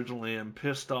Marvel originally and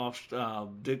pissed off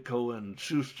Ditko and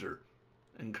Schuster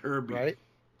and Kirby. Right.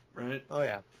 right? Oh,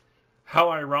 yeah.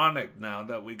 How ironic now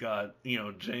that we got,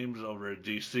 James over at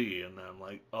DC, and I'm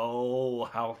like, oh,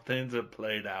 how things have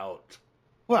played out.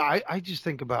 Well, I just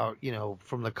think about,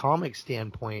 from the comic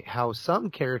standpoint, how some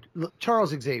characters, Charles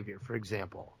Xavier, for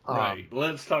example. Right.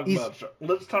 Let's talk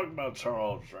about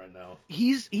Charles right now.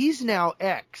 He's now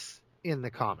X in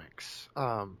the comics.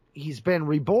 He's been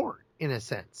reborn in a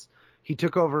sense. He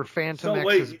took over Phantom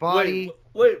X's body.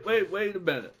 Wait a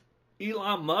minute.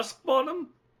 Elon Musk bought him?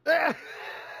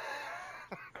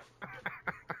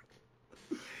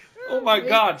 Oh my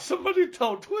God! Somebody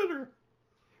tell Twitter.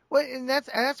 Well, and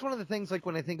that's one of the things, like,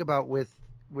 when I think about with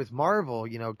Marvel,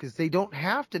 because they don't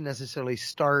have to necessarily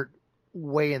start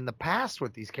way in the past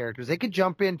with these characters. They could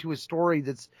jump into a story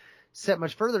that's set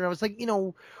much further. And I was like,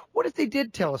 what if they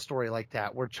did tell a story like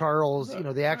that, where Charles,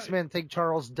 the X-Men think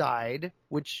Charles died,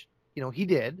 which, he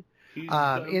did. He's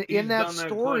in that done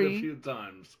story, quite a few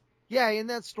times. Yeah, in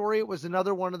that story, it was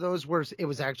another one of those where it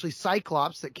was actually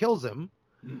Cyclops that kills him.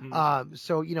 Mm-hmm.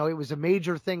 So, it was a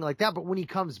major thing like that. But when he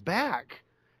comes back,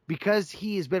 because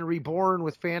he has been reborn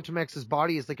with Phantom X's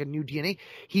body as like a new DNA,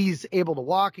 he's able to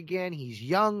walk again. He's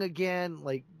young again.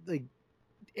 Like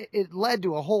it led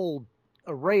to a whole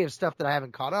array of stuff that I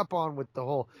haven't caught up on with the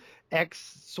whole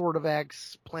X,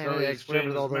 Planet X,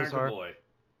 whatever all those are.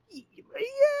 Yeah,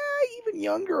 even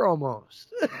younger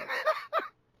almost.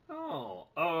 Oh,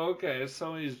 okay.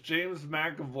 So he's James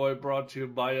McAvoy, brought to you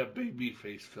by a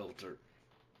babyface filter.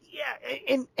 Yeah,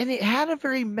 and it had a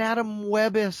very Madam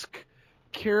Web-esque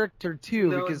character too.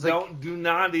 No, because do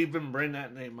not even bring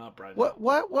that name up right now.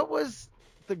 What was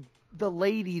the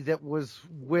lady that was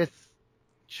with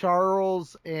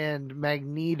Charles and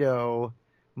Magneto?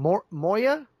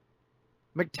 Moya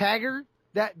McTaggart?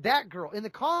 That girl in the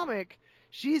comic.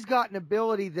 She's got an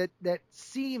ability that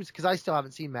seems, because I still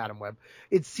haven't seen Madam Web,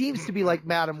 it seems to be like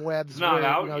Madam Web's. It's not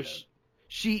out yet.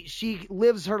 She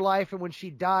lives her life, and when she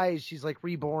dies, she's like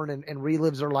reborn and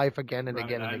relives her life again and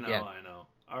again and again. I know.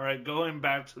 All right, going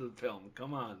back to the film.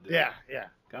 Come on, dude. Yeah.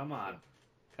 Come on.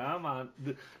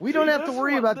 We don't have to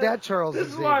worry about that, Charles. This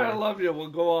is why I love you. We'll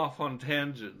go off on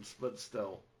tangents, but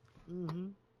still. Mm-hmm.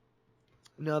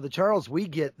 No, the Charles we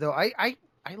get, though, I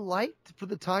liked, for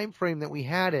the time frame that we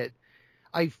had it,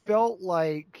 I felt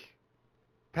like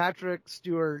Patrick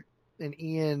Stewart and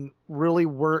Ian really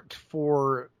worked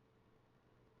for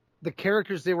the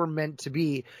characters they were meant to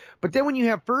be. But then when you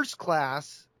have First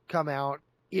Class come out,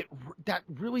 that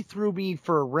really threw me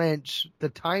for a wrench. The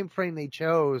time frame they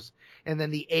chose, and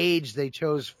then the age they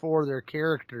chose for their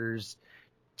characters,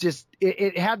 just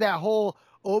it had that whole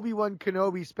Obi-Wan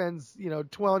Kenobi spends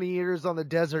 20 years on the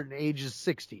desert and ages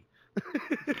 60.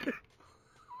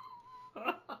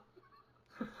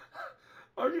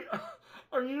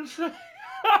 Are you saying?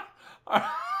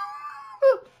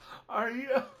 Are you?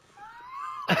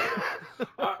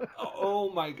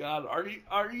 Oh my God!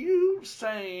 Are you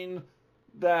saying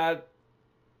that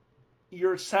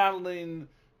you're saddling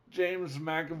James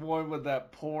McAvoy with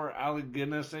that poor Alec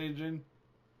Guinness aging?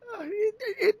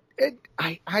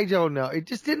 I don't know. It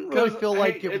just didn't really feel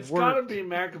like it it's worked. Got to be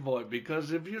McAvoy,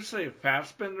 because if you say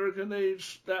Fassbender can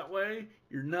age that way,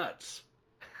 you're nuts.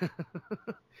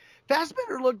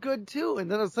 Fassbender looked good too, and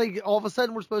then it's like all of a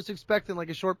sudden we're supposed to expect in like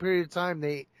a short period of time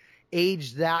they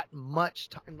age that much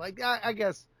time. Like I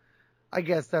guess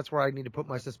that's where I need to put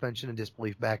my suspension of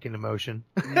disbelief back into motion.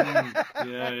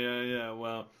 Yeah.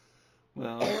 Well,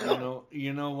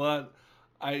 you know what?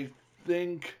 I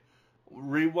think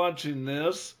rewatching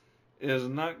this is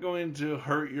not going to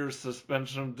hurt your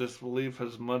suspension of disbelief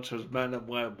as much as Madam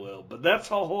Web will, but that's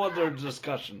a whole other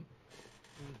discussion.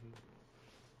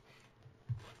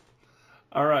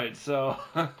 All right, so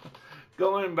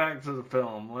going back to the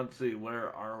film, let's see,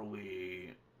 where are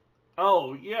we?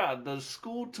 Oh, yeah, the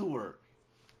school tour.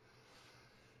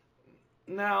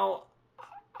 Now,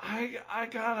 I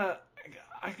gotta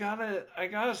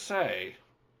say,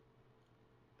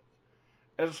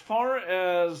 as far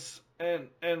as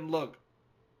and look,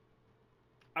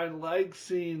 I like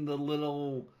seeing the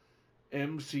little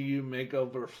MCU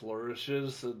makeover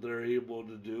flourishes that they're able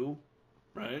to do,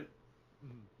 right?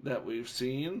 That we've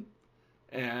seen,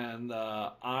 and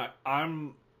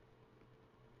I'm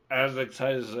as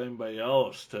excited as anybody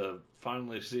else to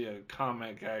finally see a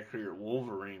comic accurate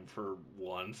Wolverine for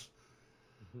once,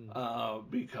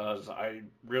 because I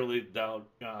really doubt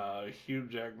Hugh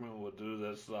Jackman will do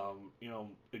this.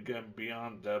 Again,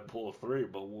 beyond Deadpool 3,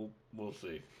 but we'll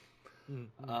see.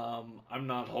 I'm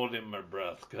not holding my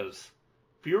breath, because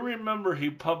if you remember, he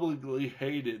publicly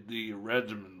hated the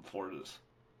regimen for this.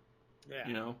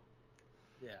 Yeah.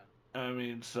 Yeah. I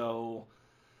mean, so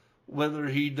whether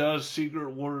he does Secret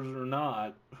Wars or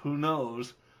not, who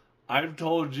knows? I've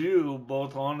told you,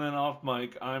 both on and off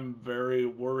mic, I'm very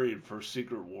worried for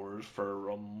Secret Wars for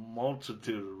a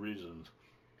multitude of reasons.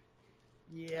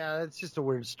 Yeah, it's just a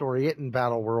weird story. It and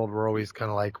Battle World were always kind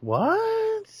of like,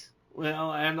 what?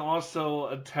 Well, and also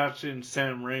attaching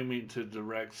Sam Raimi to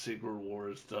direct Secret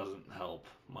Wars doesn't help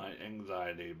my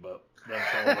anxiety, but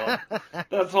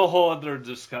that's a whole other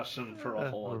discussion for a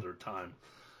whole other time.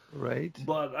 Right.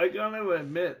 But I gotta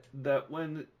admit that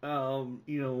when,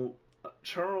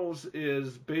 Charles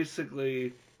is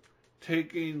basically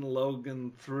taking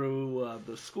Logan through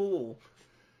the school.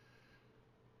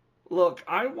 Look,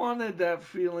 I wanted that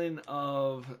feeling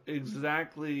of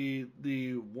exactly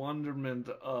the wonderment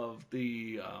of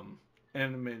the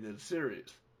animated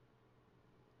series.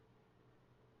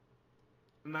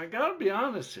 And I gotta be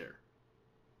honest here.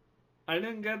 I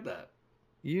didn't get that.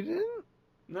 You didn't?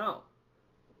 No.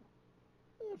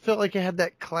 I felt like it had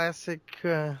that classic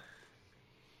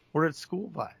we're at school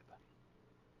vibe.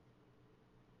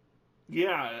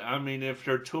 Yeah, I mean, if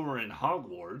they're touring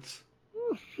Hogwarts.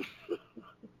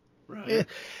 Right.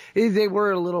 They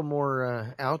were a little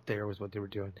more out there was what they were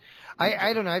doing.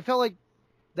 I don't know. I felt like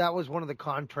that was one of the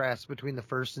contrasts between the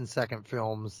first and second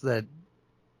films,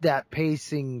 that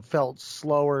pacing felt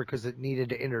slower because it needed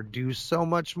to introduce so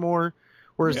much more.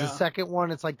 Whereas the second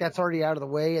one, it's like that's already out of the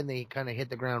way and they kind of hit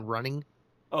the ground running.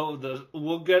 Oh,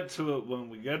 we'll get to it when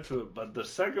we get to it. But the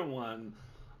second one,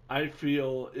 I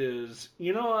feel is,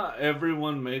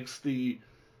 everyone makes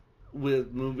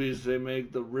with movies, they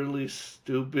make the really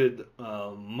stupid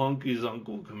Monkey's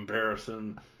Uncle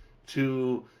comparison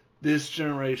to this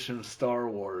generation's Star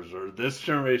Wars or this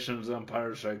generation's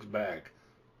Empire Strikes Back.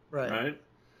 Right?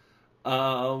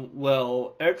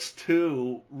 Well,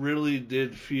 X2 really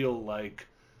did feel like,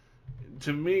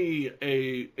 to me,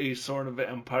 a sort of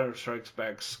Empire Strikes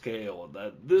Back scale.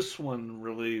 That this one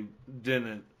really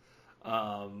didn't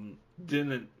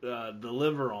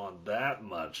deliver on that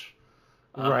much.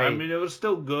 Right. I mean, it was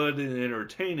still good and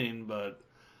entertaining, but,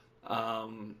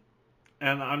 and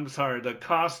I'm sorry, the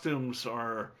costumes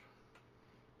are,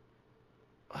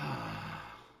 a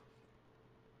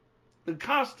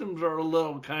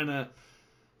little kind of,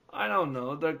 I don't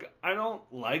know, I don't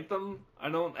like them, I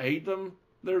don't hate them,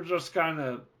 they're just kind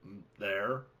of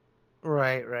there.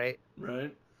 Right.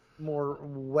 More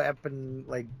weapon,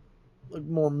 like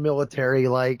more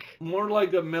military-like. More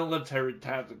like a military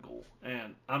tactical.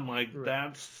 And I'm like,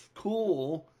 that's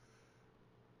cool.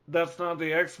 That's not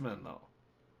the X-Men, though.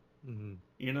 Mm-hmm.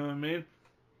 You know what I mean?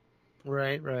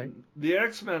 Right. The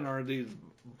X-Men are these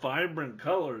vibrant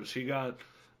colors. You got,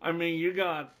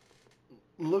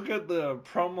 look at the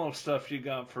promo stuff you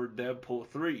got for Deadpool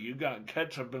 3. You got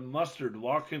ketchup and mustard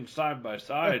walking side by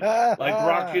side, like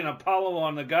Rocky and Apollo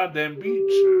on the goddamn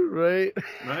beach. Right.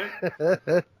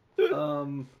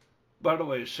 By the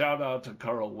way, shout out to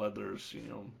Carl Weathers.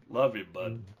 Love you,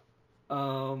 bud.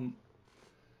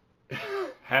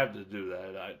 Had to do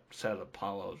that. I said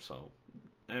Apollo, so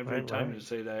every time you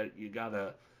say that, you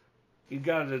gotta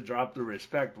drop the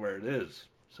respect where it is.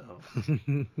 So,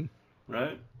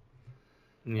 right?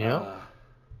 Yeah.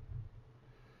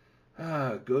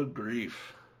 Good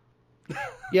grief.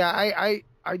 Yeah,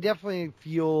 I definitely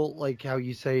feel like how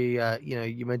you say,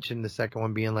 you mentioned the second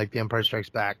one being like The Empire Strikes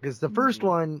Back. Because the first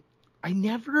one, I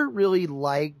never really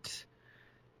liked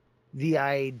the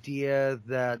idea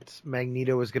that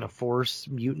Magneto was going to force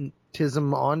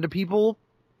mutantism onto people.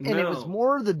 And it was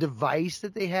more the device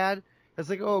that they had. It's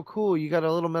like, oh, cool, you got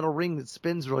a little metal ring that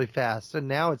spins really fast. And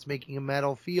now it's making a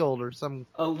metal field or some...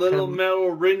 A little metal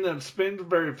ring that spins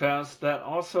very fast that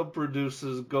also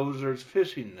produces Gozer's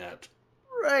fishing net.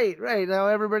 Right. Now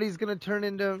everybody's going to turn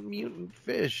into mutant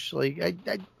fish. Like,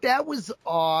 that was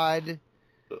odd.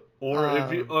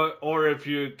 Or if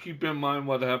you keep in mind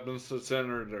what happens to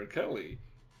Senator Kelly,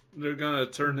 they're going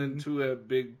to turn into a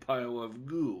big pile of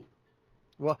goo.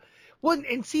 Well,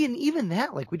 and see, and even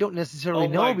that, like, we don't necessarily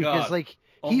know because, like,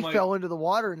 he fell into the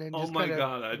water and then just kind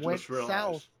of went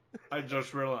south. I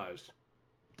just realized.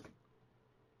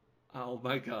 Oh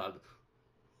my God.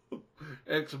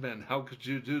 X-Men, how could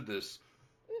you do this?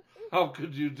 How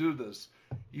could you do this?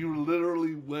 You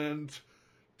literally went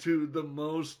to the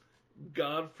most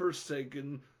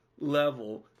godforsaken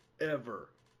level ever.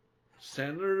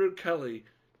 Senator Kelly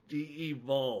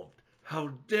de-evolved. How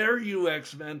dare you,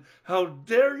 X-Men? How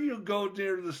dare you go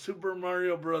near the Super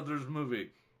Mario Brothers movie?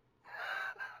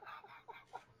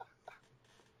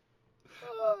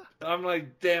 I'm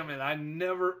like, damn it, I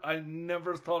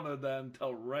never thought of that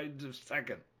until right this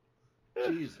second.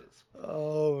 Jesus.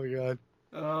 Oh my God.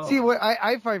 Oh. See, what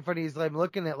I find funny is I'm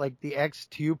looking at like the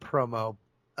X2 promo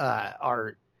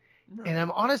art, And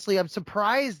I'm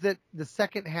surprised that the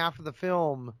second half of the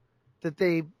film that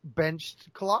they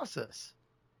benched Colossus.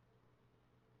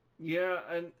 Yeah,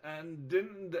 and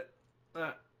didn't,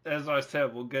 as I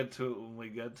said, we'll get to it when we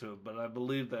get to it, but I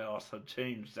believe they also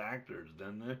changed actors,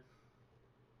 didn't they?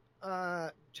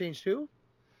 Changed who?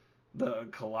 The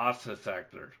Colossus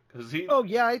actor. Oh,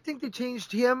 yeah, I think they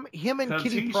changed him. Him and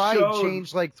Kitty Pryde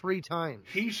changed like 3 times.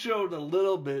 He showed a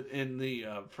little bit in the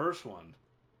first one,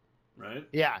 right?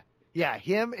 Yeah,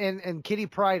 him and Kitty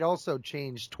Pryde also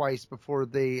changed twice before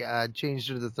they changed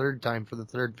her the third time for the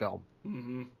third film.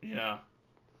 Mm-hmm. Yeah.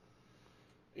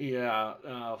 Yeah,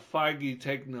 Feige,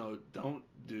 take note. Don't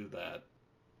do that.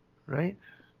 Right?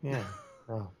 Yeah.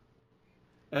 Oh.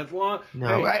 As long,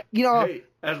 no,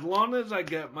 as long as I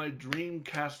get my dream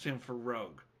casting for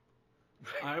Rogue,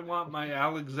 I want my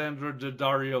Alexandra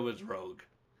Daddario as Rogue.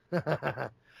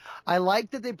 I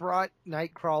liked that they brought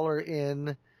Nightcrawler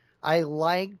in. I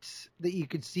liked that you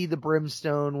could see the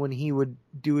brimstone when he would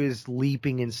do his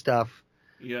leaping and stuff.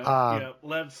 Yeah.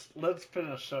 Let's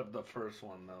finish up the first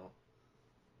one though.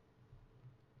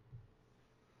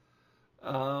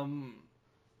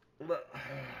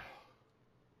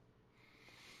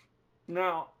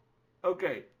 Now,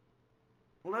 okay,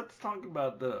 let's talk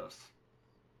about this,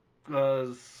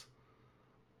 because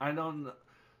I don't.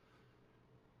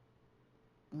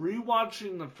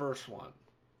 Rewatching the first one,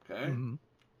 okay,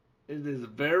 it is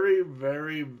very,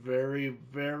 very, very,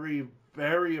 very,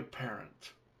 very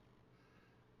apparent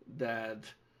that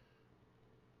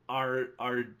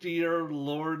our dear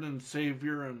Lord and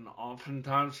Savior and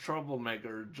oftentimes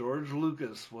troublemaker George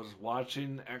Lucas was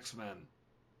watching X-Men.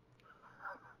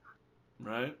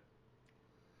 Right?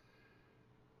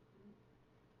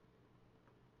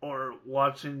 Or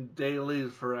watching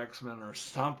dailies for X-Men or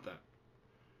something.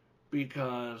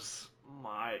 Because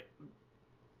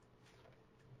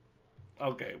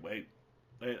okay, wait.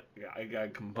 I gotta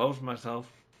compose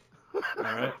myself.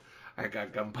 Alright? I gotta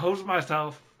compose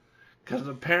myself. Because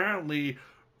apparently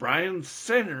Bryan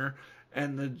Singer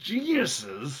and the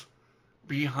geniuses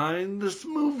behind this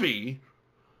movie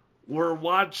were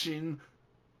watching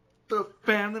The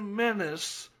Phantom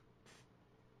Menace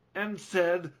and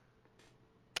said,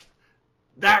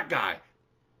 that guy,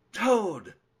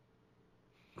 Toad.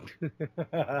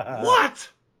 What?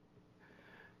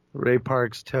 Ray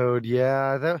Park's Toad,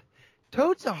 yeah.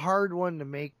 Toad's a hard one to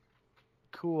make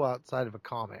cool outside of a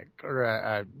comic or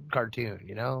a cartoon,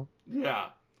 you know? Yeah.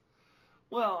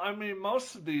 Well, I mean,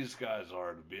 most of these guys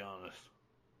are, to be honest.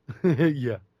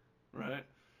 Yeah. Right?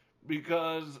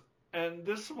 Because, and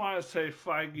this is why I say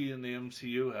Feige and the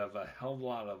MCU have a hell of a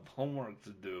lot of homework to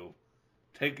do,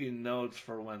 taking notes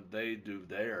for when they do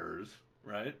theirs,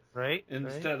 right? Right.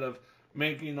 Instead of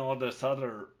making all this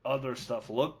other stuff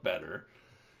look better,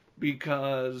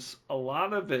 because a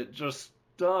lot of it just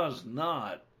does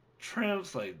not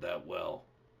translate that well.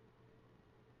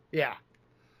 Yeah.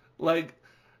 Like,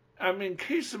 I mean,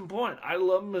 case in point, I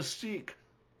love Mystique,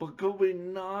 but could we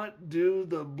not do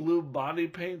the blue body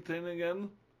paint thing again?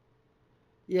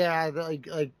 Yeah,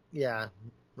 yeah.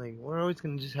 Like, we're always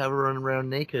going to just have her run around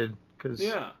naked.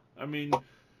 Yeah, I mean,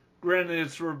 granted,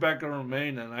 it's Rebecca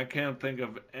Romijn, and I can't think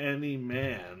of any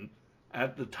man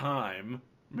at the time,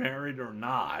 married or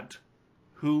not,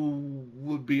 who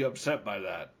would be upset by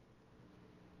that.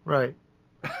 Right.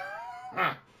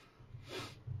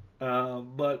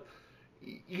 But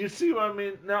you see what I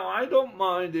mean? Now, I don't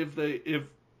mind if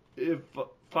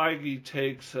Feige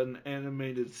takes an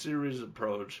animated series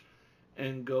approach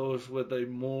and goes with a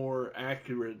more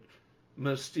accurate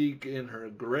Mystique in her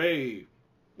gray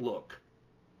look.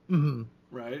 Mm-hmm.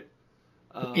 Right?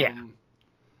 Yeah.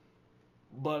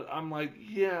 But I'm like,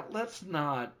 yeah, let's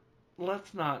not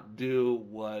do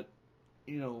what,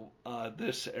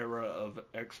 this era of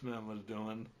X-Men was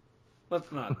doing.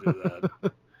 Let's not do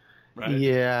that. Right?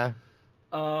 Yeah.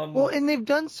 Well, and they've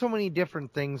done so many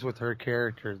different things with her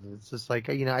characters. It's just like,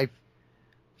 I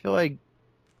feel like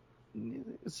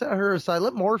set her aside.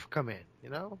 Let Morph come in,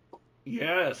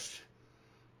 Yes.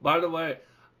 By the way,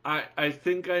 I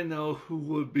think I know who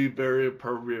would be very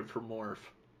appropriate for Morph.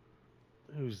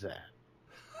 Who's that?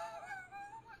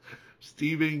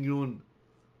 Steven Yeun.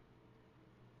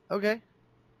 Okay.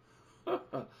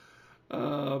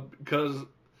 Because,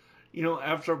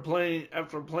 after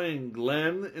playing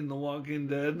Glenn in The Walking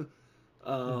Dead,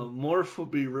 Morph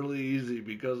would be really easy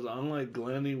because unlike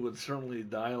Glenn, he would certainly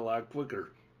die a lot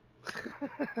quicker.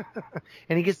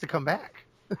 And he gets to come back.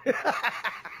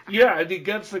 Yeah, and he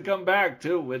gets to come back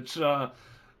too, which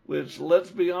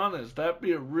let's be honest, that'd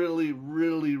be a really,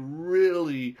 really,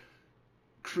 really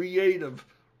creative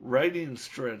writing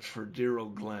stretch for dear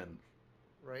old Glenn.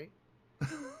 Right.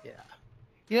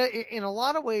 Yeah, in a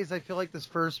lot of ways, I feel like this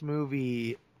first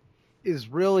movie is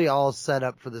really all set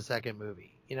up for the second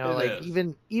movie. You know, It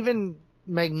is. even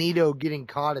Magneto getting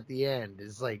caught at the end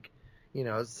is like, you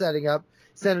know, setting up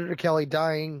Senator Kelly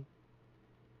dying,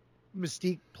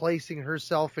 Mystique placing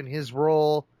herself in his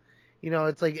role. You know,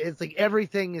 it's like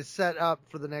everything is set up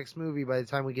for the next movie by the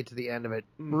time we get to the end of it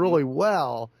really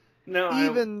well. Now, I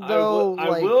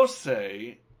will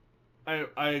say,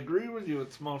 I agree with you.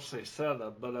 It's mostly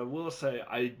setup, but I will say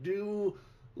I do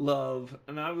love,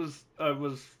 and I was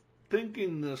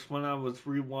thinking this when I was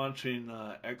rewatching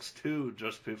X2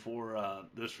 just before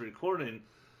this recording.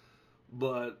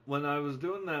 But when I was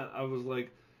doing that, I was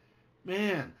like,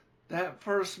 man, that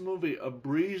first movie, a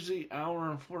breezy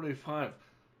hour and 45.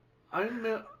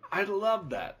 I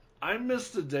love that. I miss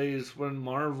the days when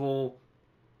Marvel,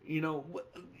 you know,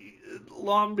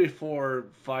 long before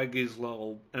Feige's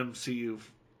little MCU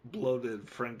bloated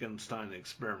Frankenstein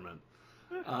experiment,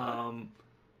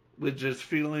 which is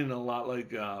feeling a lot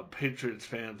like Patriots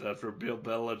fans after Bill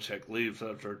Belichick leaves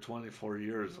after 24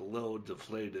 years, a little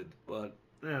deflated, but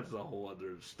that's a whole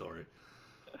other story.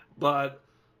 But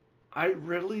I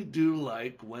really do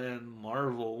like when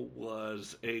Marvel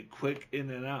was a quick in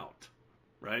and out,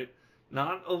 right?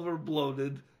 Not over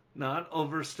bloated, not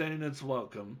overstaying its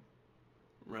welcome,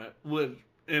 right?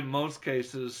 In most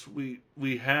cases, we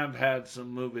have had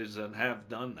some movies that have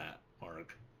done that,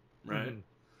 Mark, right?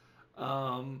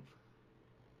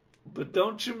 But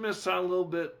don't you miss out a little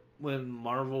bit when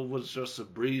Marvel was just a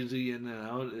breezy in and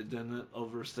out? It didn't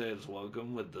overstay its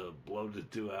welcome with the bloated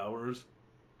 2 hours.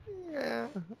 Yeah.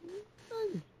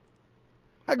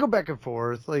 I go back and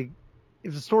forth. Like,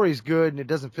 if the story's good and it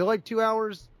doesn't feel like 2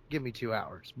 hours, give me 2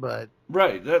 hours. But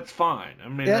right, that's fine. I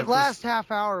mean, that last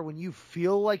half hour when you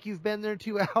feel like you've been there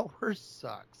 2 hours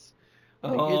sucks.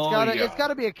 Like, it's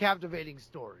gotta be a captivating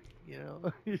story, you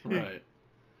know? Right.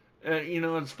 You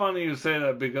know, it's funny you say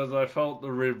that because I felt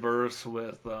the reverse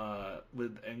with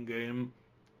Endgame.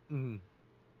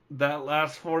 That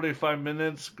last 45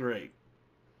 minutes, great.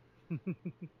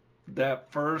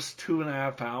 That first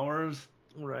 2.5 hours,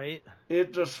 right?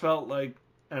 It just felt like,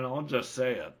 and I'll just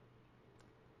say it,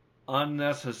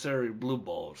 unnecessary blue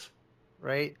balls.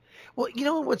 Right. Well, you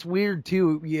know what's weird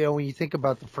too, you know, when you think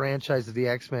about the franchise of the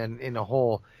X-Men in a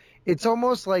whole, it's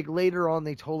almost like later on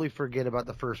they totally forget about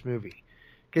the first movie.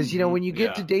 Because, you know, when you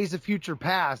get to Days of Future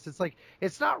Past, it's like,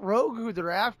 it's not Rogue who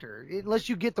they're after, unless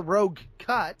you get the Rogue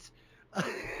cut.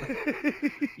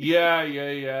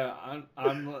 Yeah.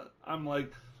 I'm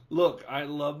like, look, I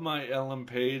love my Ellen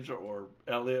Page or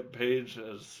Elliot Page,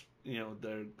 as you know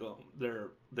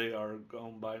they are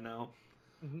going by now,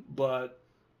 but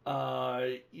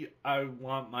I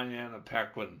want my Anna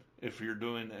Paquin if you're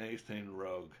doing anything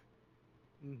Rogue.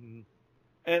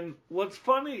 And what's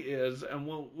funny is, and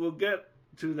we'll get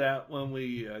to that when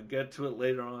we get to it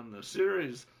later on in the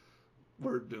series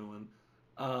we're doing.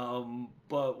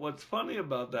 But what's funny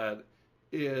about that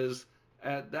is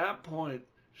at that point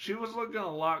she was looking a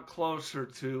lot closer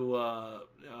to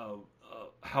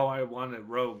How I Wanted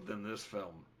Rogue than this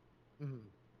film.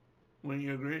 Wouldn't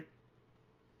you agree?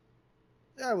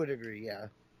 I would agree, yeah.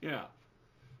 Yeah.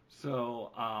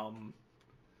 So,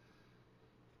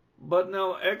 but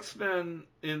no, X-Men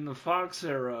in the Fox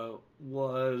era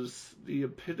was the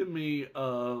epitome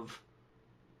of,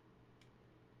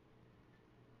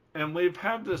 and we've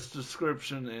had this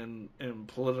description in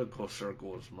political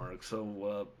circles, Mark,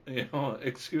 so, you know,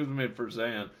 excuse me for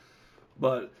saying,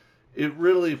 but it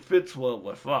really fits well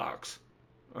with Fox,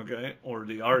 okay? Or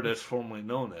the artist formerly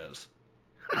known as.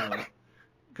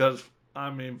 Because, I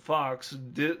mean, Fox,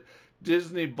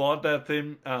 Disney bought that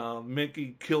thing,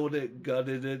 Mickey killed it,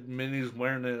 gutted it, Minnie's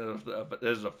wearing it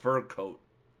as a fur coat,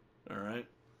 all right?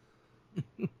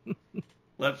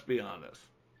 Let's be honest.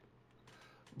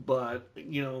 But,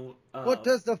 you know... what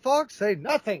does the fox say?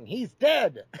 Nothing. He's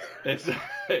dead.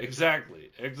 Exactly.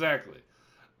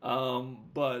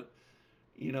 But,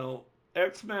 you know,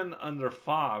 X-Men under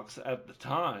Fox at the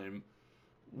time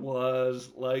was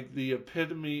like the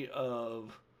epitome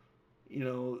of, you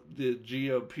know, the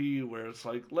GOP, where it's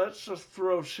like, let's just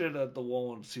throw shit at the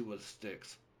wall and see what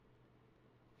sticks.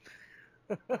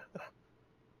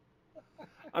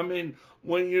 I mean,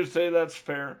 when you say that's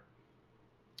fair...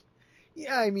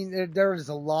 Yeah, I mean, there is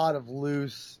a lot of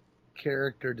loose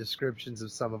character descriptions of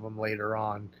some of them later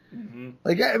on.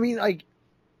 Like, I mean, like,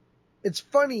 it's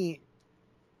funny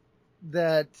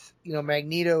that, you know,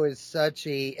 Magneto is such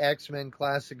a X-Men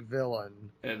classic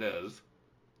villain. It is.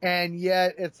 And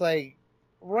yet, it's like,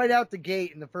 right out the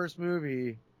gate in the first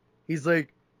movie, he's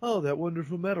like, oh, that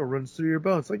wonderful metal runs through your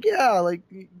bones. Like, yeah, like,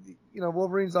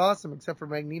 Wolverine's awesome, except for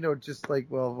Magneto. Just like,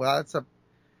 well, that's a.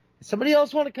 Somebody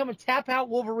else want to come and tap out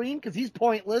Wolverine because he's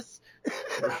pointless.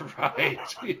 Right?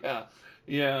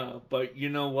 Yeah. But you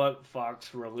know what?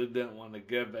 Fox really didn't want to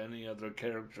give any other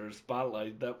character a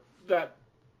spotlight that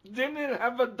didn't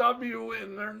have a W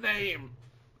in their name.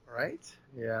 Right?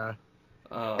 Yeah.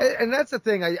 And that's the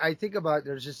thing I think about.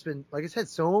 There's just been, like I said,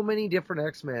 so many different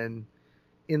X-Men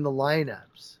in the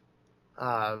lineups.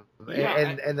 And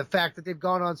the fact that they've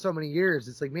gone on so many years,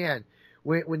 it's like, man,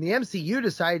 when the MCU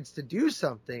decides to do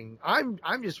something, I'm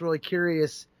just really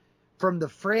curious from the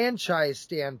franchise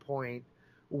standpoint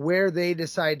where they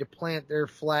decide to plant their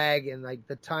flag and like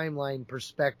the timeline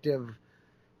perspective.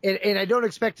 And I don't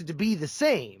expect it to be the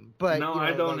same, but no,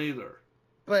 I don't either.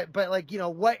 But like,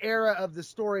 what era of the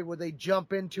story would they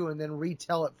jump into and then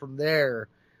retell it from there?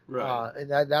 Right. And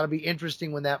that'll be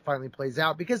interesting when that finally plays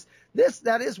out, because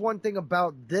that is one thing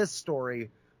about this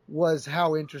story was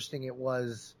how interesting it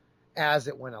was as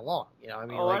it went along.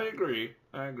 I agree.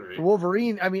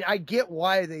 Wolverine, I get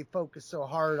why they focus so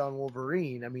hard on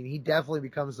Wolverine. He definitely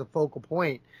becomes the focal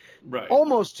point, right?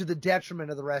 Almost to the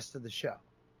detriment of the rest of the show.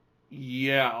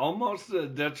 Yeah, almost to the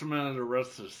detriment of the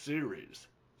rest of the series.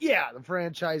 Yeah, the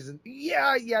franchise. And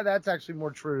yeah, that's actually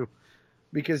more true.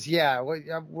 Because,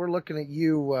 we're looking at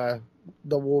you,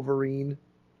 the Wolverine.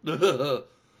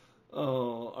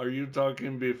 Oh, are you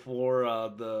talking before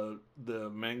the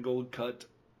mangled cut?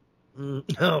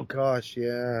 Oh, gosh,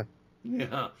 yeah.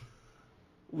 Yeah.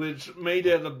 Which made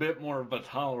it a bit more of a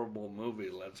tolerable movie,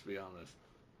 let's be honest.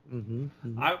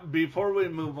 Mm-hmm. Before we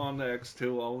move on to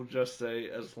X2, I'll just say,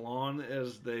 as long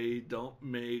as the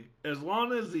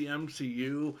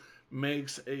MCU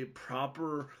makes a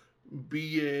proper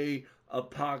BA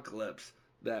Apocalypse,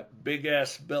 that big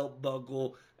ass belt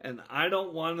buckle, and I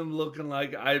don't want him looking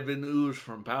like Ivan Ooze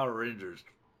from Power Rangers.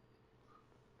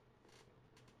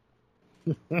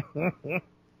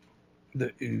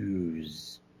 The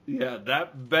Ooze. Yeah,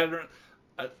 that better.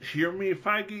 Hear me,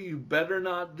 Feige, you better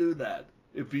not do that.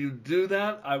 If you do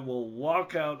that, I will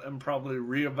walk out and probably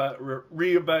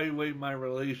reevaluate my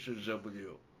relationship with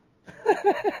you.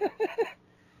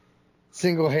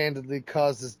 Single-handedly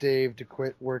causes Dave to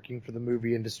quit working for the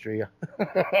movie industry.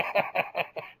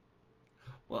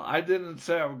 Well, I didn't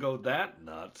say I would go that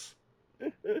nuts.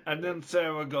 I didn't say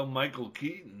I would go Michael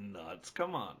Keaton nuts.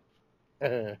 Come on.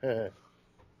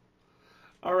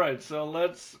 All right, so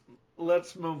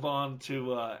let's move on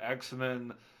to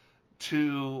X-Men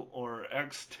 2 or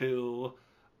X2,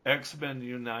 X-Men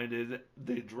United.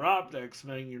 They dropped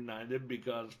X-Men United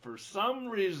because for some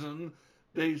reason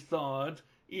they thought,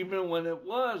 even when it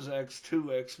was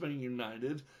X2, X-Men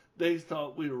United, they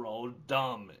thought we were all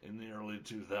dumb in the early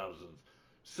 2000s.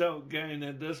 So, gang,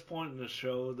 at this point in the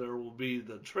show, there will be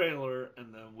the trailer,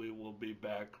 and then we will be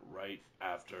back right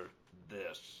after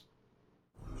this.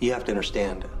 You have to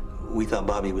understand, we thought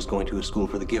Bobby was going to a school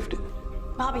for the gifted.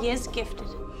 Bobby is gifted.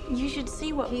 You should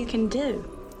see what he can do.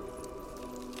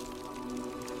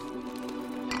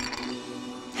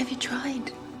 Have you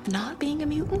tried not being a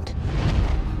mutant?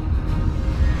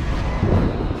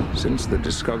 Since the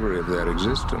discovery of their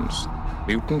existence,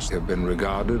 mutants have been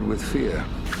regarded with fear,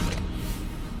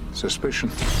 suspicion,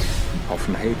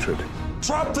 often hatred.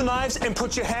 Drop the knives and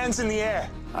put your hands in the air.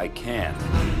 I can't.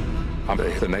 Are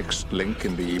they the next link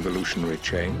in the evolutionary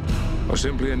chain? Or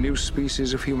simply a new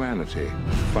species of humanity,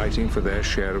 fighting for their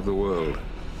share of the world?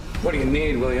 What do you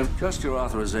need, William? Just your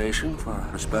authorization for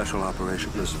a special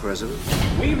operation, Mr. President.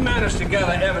 We've managed to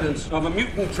gather evidence of a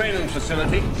mutant training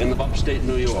facility in upstate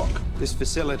New York. This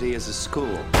facility is a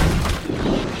school.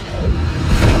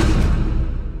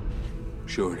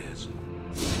 Sure it is.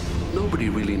 Nobody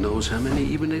really knows how many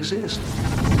even exist,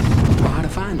 or how to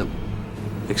find them,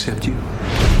 except you.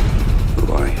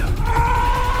 Who are you?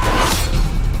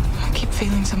 I keep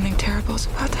feeling something terrible is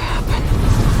about to happen.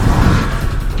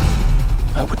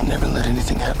 I would never let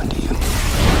anything happen to you.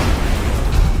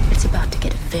 It's about to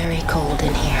get very cold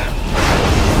in here.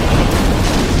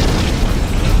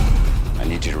 I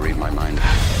need you to read my mind.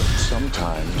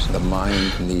 Sometimes the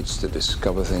mind needs to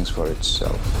discover things for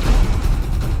itself.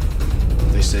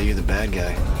 They say you're the bad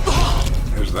guy.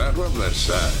 Is that what they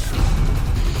said?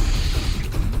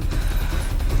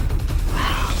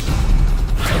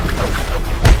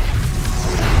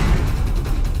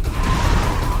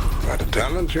 What a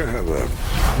talent you have there.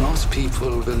 Most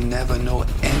people will never know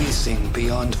anything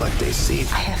beyond what they see.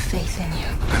 I have faith in you.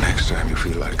 The next time you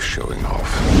feel like showing off,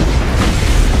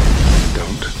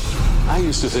 don't. I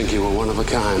used to think you were one of a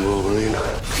kind, Wolverine.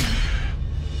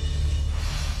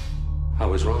 I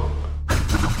was wrong.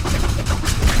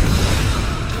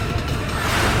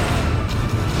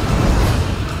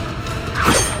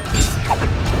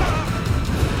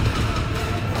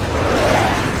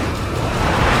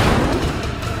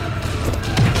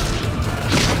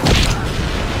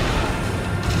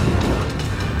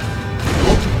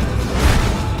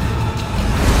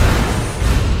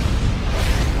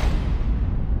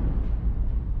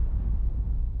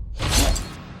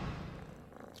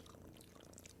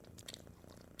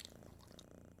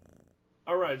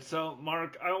 All right, so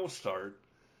Mark, I will start.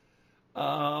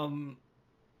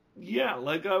 Yeah,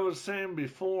 like I was saying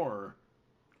before,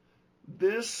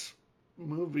 this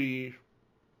movie,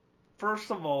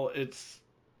 first of all, it's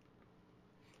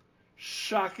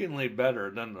shockingly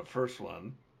better than the first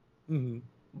one. Mm-hmm.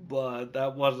 But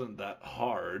that wasn't that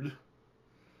hard.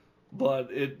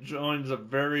 But it joins a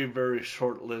very, very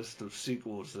short list of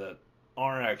sequels that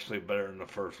are actually better than the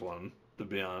first one, to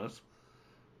be honest.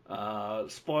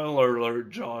 Spoiler alert,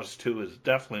 Jaws 2 is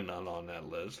definitely not on that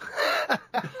list.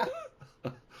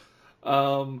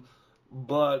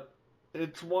 But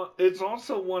it's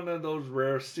also one of those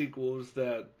rare sequels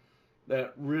that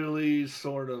really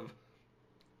sort of,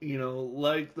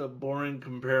 like the boring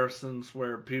comparisons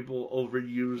where people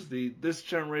overuse this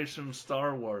generation's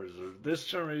Star Wars or this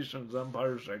generation's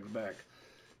Empire Strikes Back.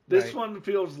 This one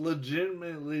feels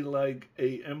legitimately like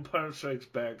a Empire Strikes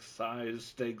Back size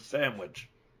steak sandwich.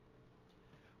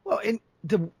 Well, and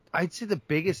I'd say the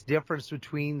biggest difference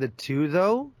between the two,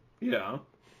 though,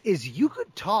 is you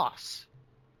could toss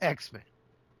X-Men.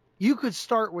 You could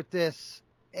start with this,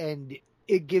 and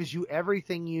it gives you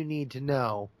everything you need to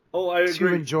know. Oh, I agree.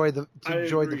 To enjoy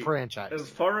the franchise. As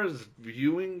far as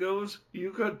viewing goes, you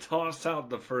could toss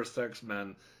out the first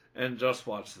X-Men and just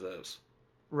watch this.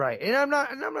 Right, and I'm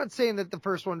not saying that the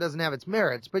first one doesn't have its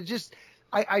merits, but just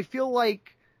I feel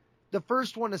like the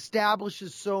first one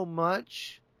establishes so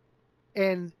much.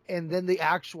 And then the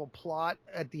actual plot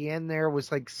at the end there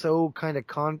was like so kind of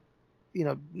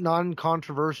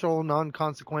non-controversial,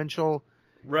 non-consequential.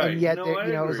 Right. And yet, no,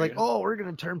 it was like, oh, we're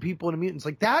going to turn people into mutants.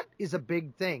 Like, that is a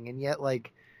big thing. And yet,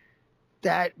 like,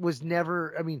 that was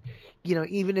never, I mean,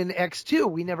 even in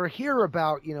X2, we never hear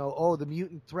about, the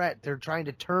mutant threat. They're trying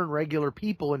to turn regular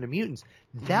people into mutants.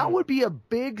 That would be a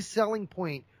big selling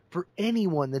point for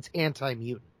anyone that's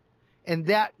anti-mutant. And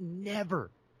that never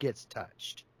gets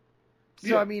touched.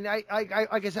 So, I mean, I like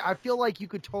I said, I feel like you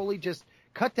could totally just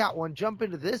cut that one, jump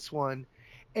into this one,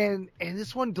 and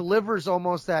this one delivers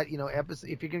almost that, episode,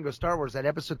 if you're going to go Star Wars, that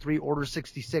episode 3, Order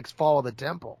 66, Fall of the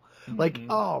Temple. Mm-hmm. Like,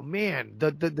 oh, man,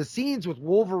 the scenes with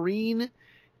Wolverine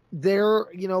there,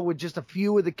 with just a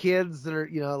few of the kids that are,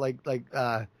 like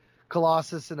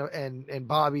Colossus and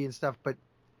Bobby and stuff. But,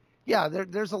 yeah,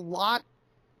 there's a lot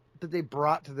that they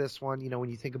brought to this one. When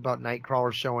you think about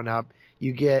Nightcrawler showing up,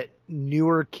 you get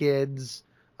newer kids.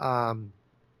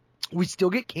 We still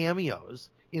get cameos,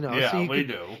 Yeah, so we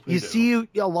do. You see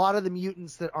a lot of the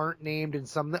mutants that aren't named and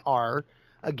some that are,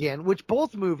 again, which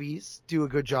both movies do a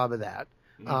good job of that.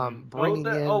 Bringing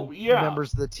in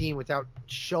members of the team without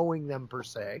showing them per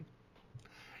se.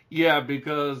 Yeah,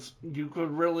 because you could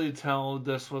really tell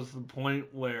this was the point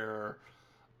where,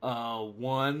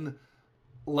 one,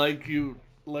 like you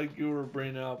were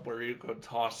bringing up, where you could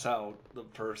toss out the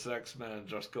first X-Men and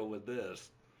just go with this,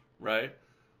 right?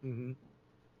 Mm-hmm.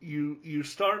 You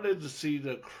started to see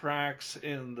the cracks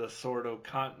in the sort of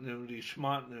continuity,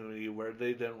 schmontinuity, where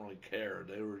they didn't really care.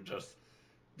 They were just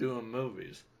doing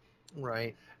movies.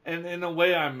 Right. And in a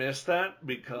way, I miss that,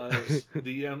 because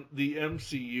the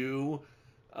MCU,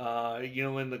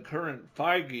 in the current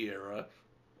Feige era,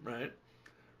 right,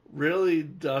 really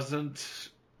doesn't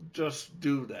just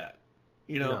do that.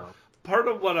 No. Part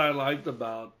of what I liked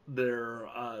about their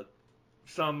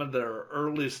some of their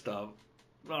early stuff,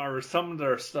 or some of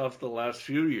their stuff the last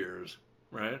few years,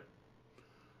 right?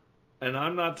 And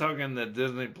I'm not talking the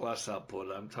Disney Plus output,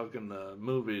 I'm talking the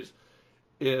movies,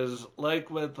 is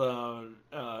like with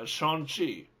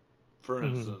Shang-Chi, for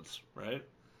instance, right?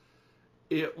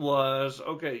 It was,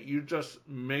 okay, you just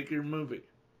make your movie.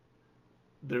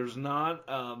 There's not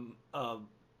a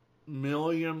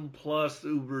million plus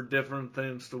uber different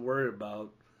things to worry about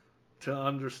to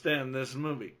understand this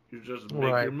movie. You just make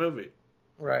your movie.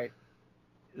 Right.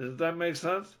 Does that make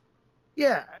sense?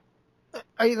 Yeah.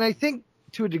 I think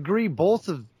to a degree, both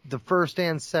of the first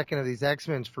and second of these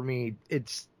X-Men, for me,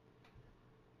 it's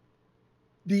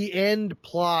the end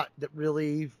plot that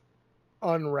really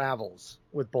unravels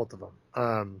with both of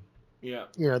them. Yeah.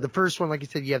 The first one, like you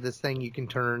said, you have this thing, you can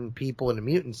turn people into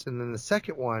mutants. And then the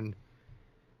second one,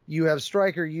 you have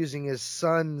Stryker using his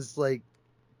son's, like,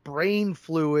 brain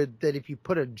fluid that if you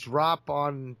put a drop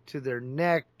onto their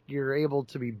neck, you're able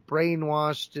to be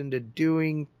brainwashed into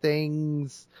doing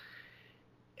things.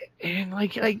 And,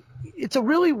 like it's a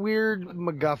really weird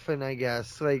MacGuffin, I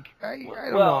guess. Like, I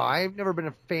don't know. I've never been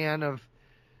a fan of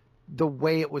the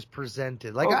way it was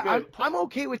presented. Like, okay. I'm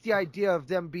okay with the idea of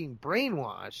them being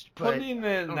brainwashed. But putting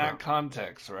it in that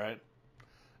context, right?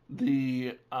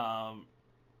 The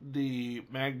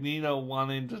Magneto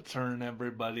wanting to turn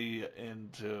everybody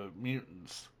into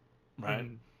mutants, right?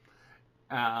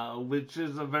 which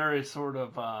is a very sort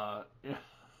of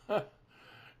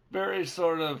very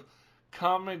sort of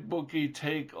comic booky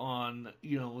take on,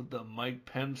 the Mike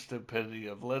Pence stupidity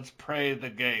of let's pray the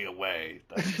gay away.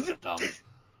 That's just dumb.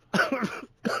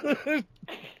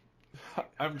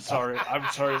 I'm sorry.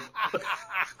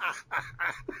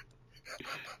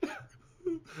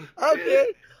 Okay.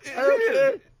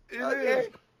 It is.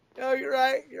 No, you're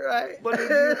right. But if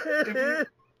you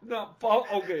no, Paul,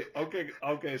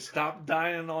 okay. Stop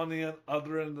dying on the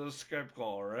other end of the Skype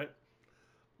call, all right?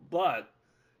 But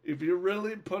if you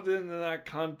really put it into that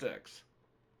context,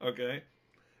 okay,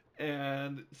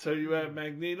 and so you have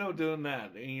Magneto doing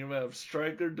that, and you have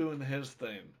Stryker doing his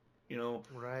thing,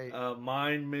 right?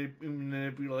 Mind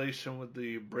manipulation with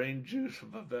the brain juice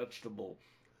of a vegetable.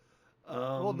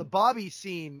 Well, the Bobby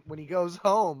scene when he goes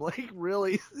home, like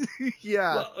really,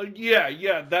 yeah. Well,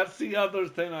 yeah. That's the other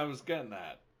thing I was getting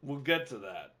at. We'll get to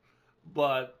that,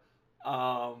 but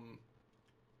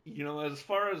as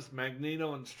far as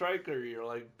Magneto and Stryker, you're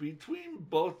like, between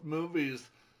both movies,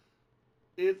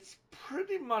 it's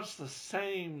pretty much the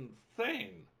same thing.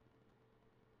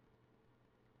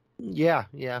 Yeah.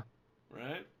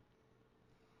 Right?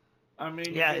 I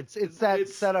mean... Yeah, it's that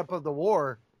setup of the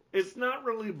war. It's not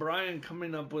really Brian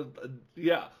coming up with,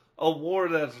 a war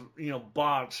that's,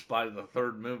 botched by the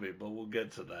third movie, but we'll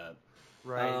get to that.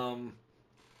 Right.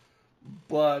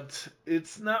 But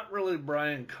it's not really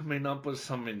Brian coming up with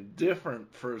something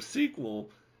different for a sequel.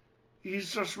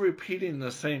 He's just repeating the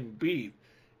same beat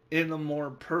in a more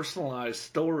personalized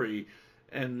story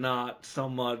and not so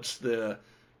much the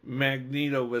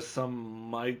Magneto with some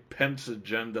Mike Pence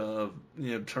agenda of,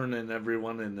 turning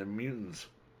everyone into mutants.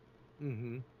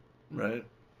 Mm-hmm. Right?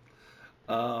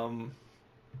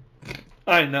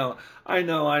 I know.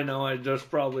 I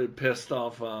just probably pissed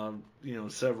off,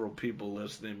 several people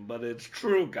listening, but it's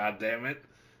true, goddammit.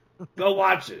 Go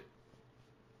watch it.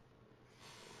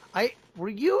 Were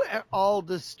you at all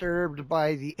disturbed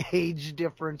by the age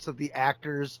difference of the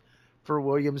actors for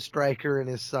William Stryker and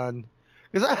his son?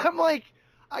 Because I'm like,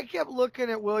 I kept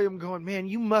looking at William going, man,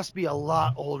 you must be a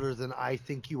lot older than I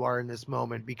think you are in this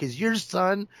moment, because your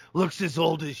son looks as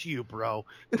old as you, bro.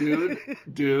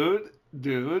 Dude,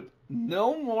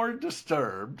 no more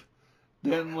disturbed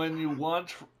than when you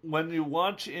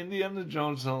watch Indiana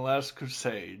Jones and the Last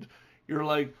Crusade. You're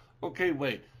like, okay,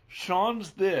 wait,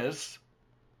 Sean's this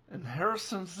and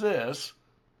Harrison's this.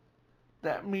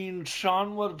 That means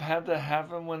Sean would have had to have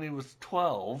him when he was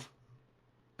 12.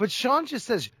 But Sean just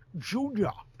says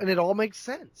Junior, and it all makes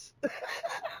sense.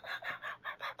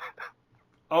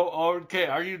 Oh, okay.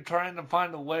 Are you trying to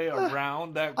find a way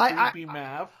around that creepy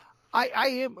math? I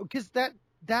am, because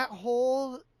that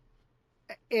whole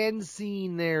end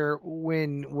scene there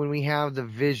when we have the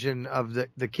vision of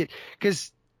the kid,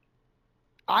 because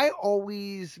I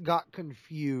always got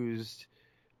confused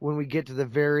when we get to the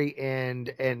very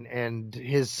end and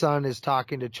his son is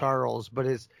talking to Charles, but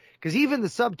because even the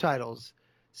subtitles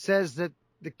says that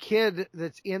the kid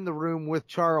that's in the room with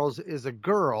Charles is a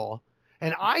girl,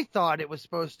 and I thought it was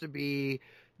supposed to be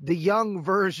the young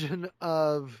version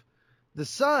of the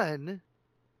son.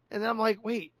 And I'm like,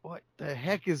 wait, what the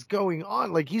heck is going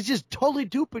on? Like, he's just totally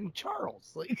duping Charles.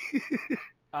 Like,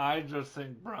 I just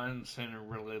think Bryan Singer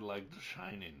really liked The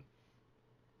Shining.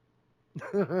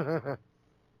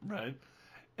 Right?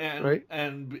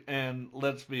 And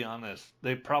let's be honest,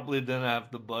 they probably didn't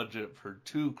have the budget for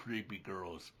 2 creepy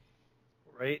girls.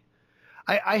 Right?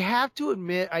 I have to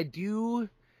admit, I do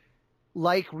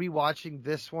like rewatching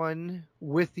this one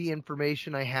with the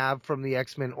information I have from the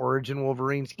X-Men Origin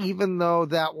Wolverines, even though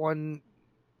that one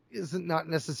isn't not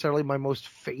necessarily my most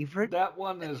favorite. That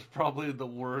one is probably the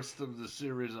worst of the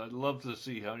series. I'd love to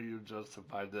see how you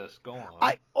justify this. Go on.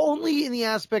 I only in the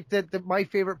aspect that my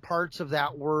favorite parts of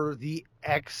that were the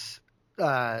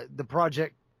the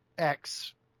Project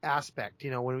X aspect.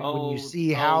 When you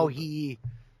see how he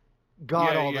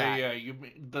got all that. Yeah.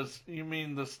 You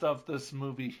mean the stuff this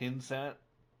movie hints at?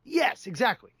 Yes,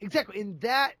 exactly. In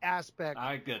that aspect,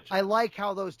 I get you. I like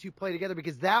how those two play together,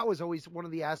 because that was always one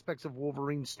of the aspects of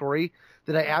Wolverine's story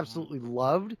that I absolutely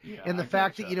loved. Yeah, and the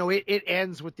fact that, it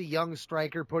ends with the young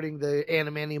Stryker putting the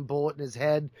adamantium bullet in his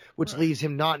head, which leaves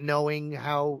him not knowing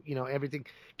how, everything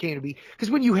came to be.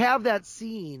 Because when you have that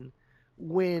scene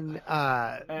when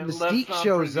Mystique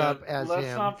shows up as him.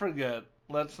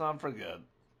 Let's not forget.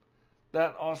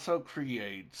 That also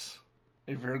creates,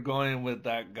 if you're going with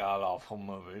that god-awful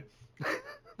movie,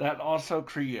 that also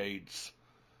creates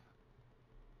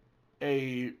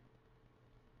a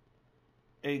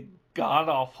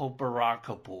god-awful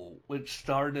Barakapool, which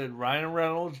started Ryan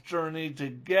Reynolds' journey to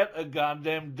get a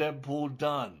goddamn Deadpool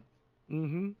done.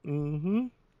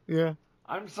 Yeah.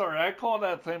 I'm sorry, I call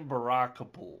that thing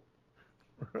Barakapool.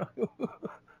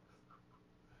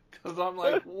 Because I'm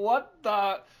like, what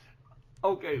the...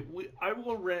 Okay, I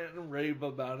will rant and rave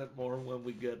about it more when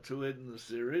we get to it in the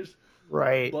series.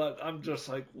 Right. But I'm just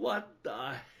like, what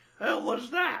the hell was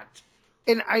that?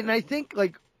 And I think,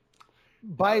 like,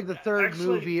 by the third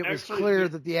movie, it was clear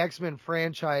that the X-Men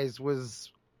franchise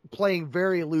was playing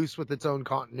very loose with its own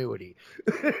continuity.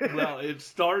 Well, it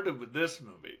started with this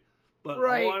movie. But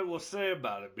Right. all I will say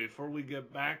about it before we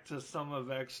get back to some of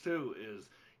X2 is,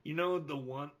 you know, the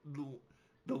one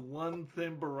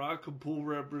thing Barakapool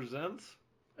represents?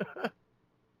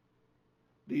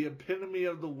 The epitome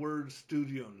of the word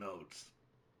studio notes.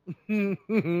 I'm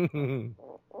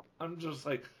just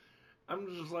like,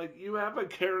 you have a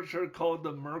character called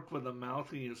the Merc with a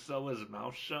mouth and you sew his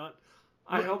mouth shut?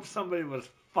 I hope somebody was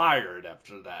fired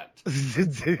after that.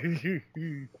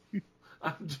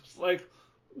 I'm just like,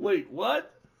 wait,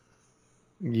 what?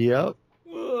 Yep.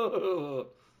 Ugh.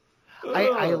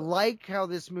 I like how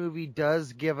this movie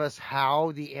does give us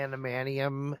how the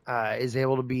animanium is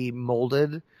able to be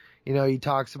molded. You know, he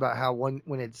talks about how when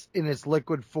it's in its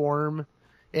liquid form,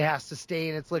 it has to stay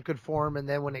in its liquid form, and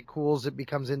then when it cools, it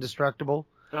becomes indestructible.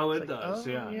 Oh, it does,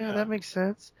 yeah. Yeah, that makes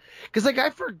sense. Because, like, I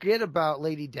forget about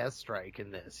Lady Deathstrike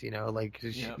in this, you know, like,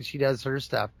 she does her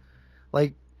stuff.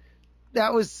 Like,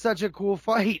 that was such a cool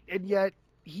fight, and yet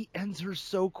he ends her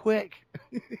so quick.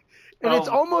 And it's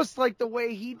almost like the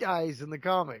way he dies in the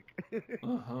comic.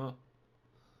 Uh-huh.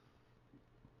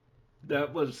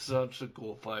 That was such a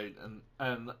cool fight,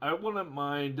 and I wouldn't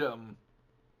mind if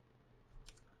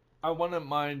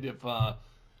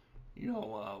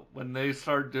when they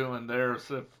start doing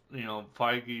theirs, if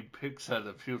Feige picks at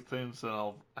a few things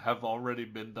that have already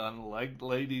been done, like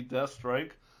Lady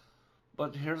Deathstrike.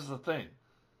 But here's the thing: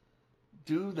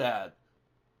 do that,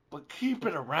 but keep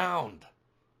it around.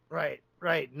 Right.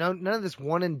 No, none of this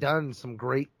one and done. Some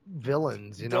great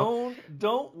villains, you know.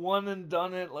 Don't one and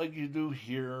done it like you do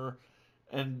here,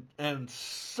 and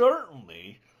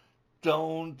certainly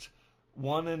don't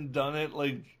one and done it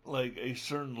like a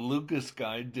certain Lucas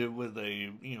guy did with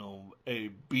a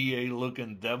BA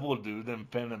looking devil dude in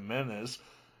Phantom Menace,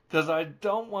 because I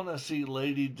don't want to see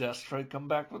Lady Deathstrike come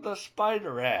back with a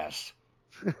spider ass.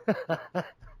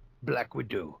 Black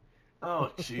Widow.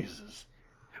 Oh Jesus.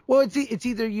 Well, it's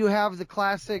either you have the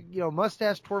classic,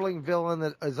 mustache twirling villain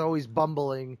that is always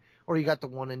bumbling, or you got the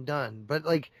one and done. But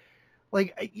like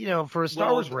for a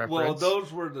Star Wars reference, well,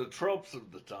 those were the tropes of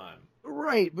the time,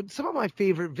 right? But some of my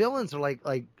favorite villains are like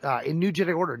in New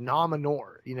Jedi Order,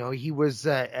 Nominor. He was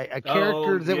a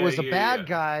character that was a bad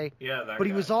guy, but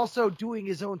he was also doing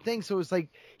his own thing. So it was like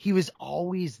he was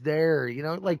always there.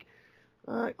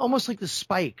 Almost like the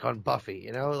Spike on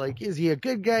Buffy, like, is he a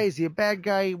good guy? Is he a bad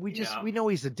guy? We know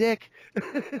he's a dick.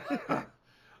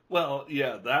 Well,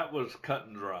 yeah, that was cut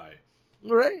and dry.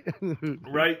 Right?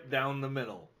 Right down the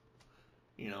middle.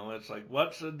 It's like,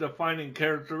 what's the defining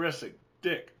characteristic?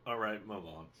 Dick. All right, move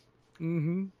on.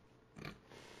 Mm-hmm.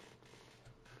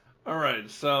 All right,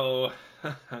 so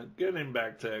getting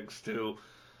back to X2.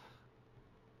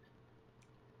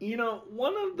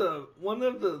 One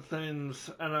of the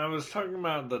things, and I was talking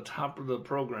about at the top of the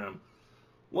program,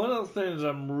 one of the things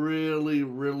I'm really,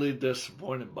 really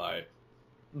disappointed by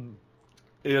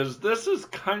is this is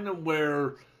kind of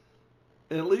where,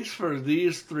 at least for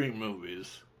these three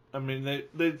movies, I mean,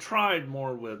 they tried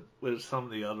more with some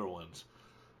of the other ones.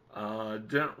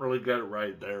 Didn't really get it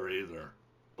right there either.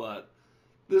 But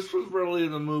this was really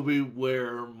the movie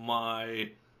where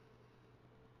my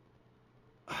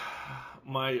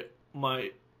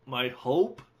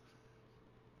hope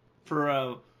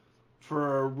for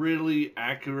a really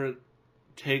accurate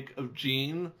take of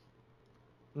Jean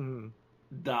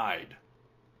died.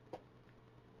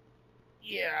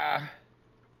 Yeah.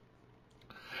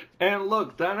 And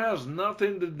look, that has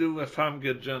nothing to do with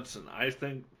Famke Janssen. I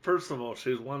think, first of all,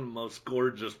 she's one of the most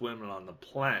gorgeous women on the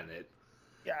planet.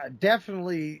 Yeah,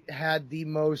 definitely had the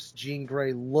most Jean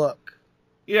Grey look.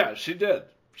 Yeah, she did.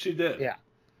 Yeah.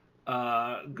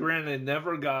 Granted,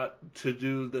 never got to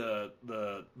do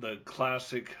the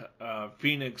classic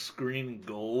Phoenix green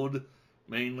gold,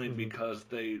 mainly because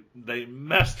they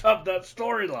messed up that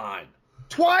storyline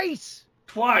twice.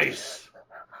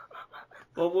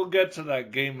 Well, we'll get to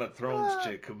that Game of Thrones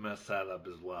chick who messed that up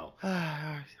as well.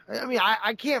 I mean,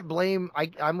 I can't blame.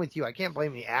 I'm with you. I can't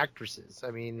blame the actresses.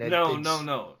 I mean,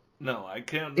 no, I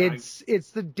can't.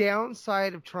 It's the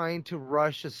downside of trying to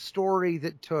rush a story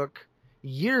that took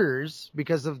years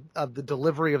because of the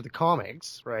delivery of the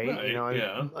comics, right?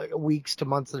 Like, weeks to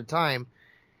months at a time.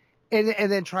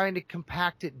 and then trying to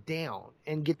compact it down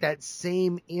and get that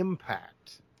same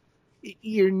impact.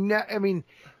 You're not, I mean,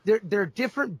 there are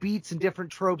different beats and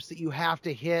different tropes that you have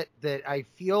to hit that I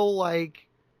feel like,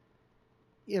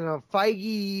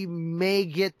 Feige may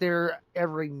get there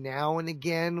every now and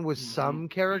again with some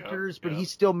characters, but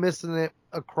he's still missing it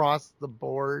across the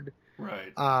board.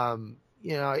 Right.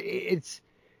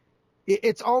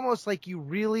 It's almost like you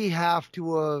really have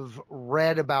to have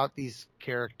read about these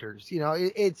characters.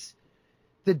 It's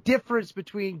the difference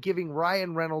between giving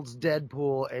Ryan Reynolds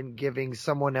Deadpool and giving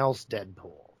someone else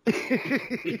Deadpool.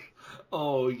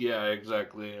 Oh, yeah,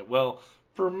 exactly. Well,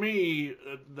 for me,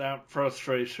 that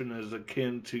frustration is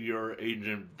akin to your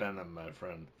Agent Venom, my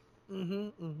friend.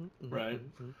 Right?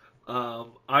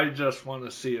 I just want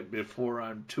to see it before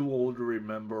I'm too old to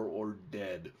remember or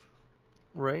dead.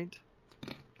 Right?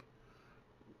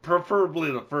 Preferably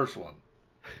the first one.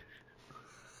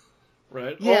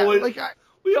 Right? Yeah,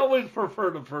 we always prefer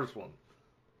the first one.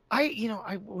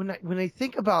 When I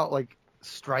think about like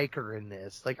Stryker in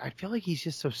this, like I feel like he's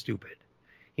just so stupid.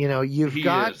 You've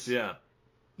got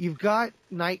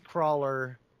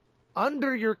Nightcrawler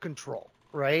under your control,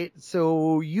 right?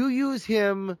 So you use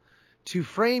him to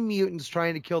frame mutants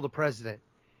trying to kill the president.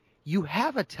 You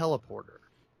have a teleporter.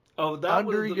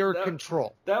 Under your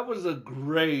control. That was a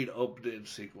great opening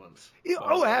sequence.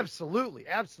 Absolutely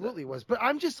was. But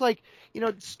I'm just like,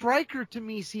 Stryker to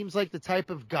me seems like the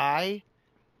type of guy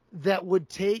that would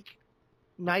take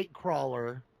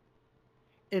Nightcrawler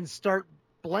and start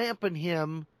blamping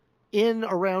him in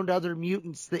around other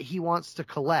mutants that he wants to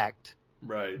collect.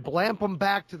 Right. Blamp them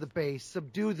back to the base,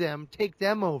 subdue them, take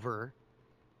them over,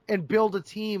 and build a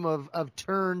team of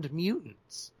turned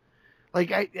mutants.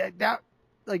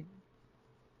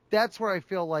 That's where I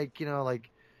feel like,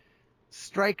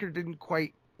 Stryker didn't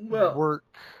quite work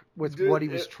with what he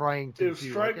was trying to do. If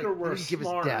Stryker were give his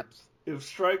smart, depth. if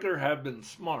Stryker had been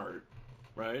smart,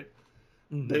 right,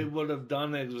 they would have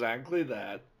done exactly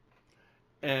that.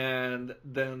 And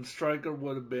then Stryker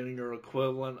would have been your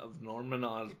equivalent of Norman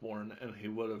Osborn, and he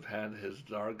would have had his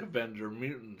Dark Avenger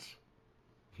mutants.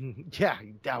 Yeah,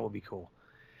 that would be cool.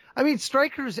 I mean,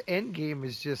 Stryker's endgame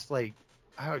is just like,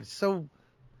 so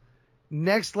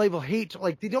next level hate.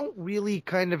 Like, they don't really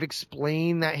kind of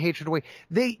explain that hatred away.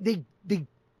 They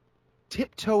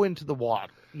tiptoe into the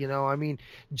water. I mean,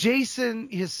 Jason,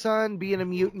 his son, being a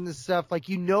mutant and stuff, like,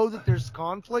 that there's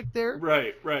conflict there.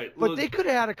 Right. But they could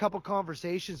have had a couple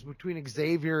conversations between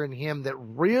Xavier and him that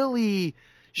really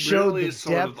showed the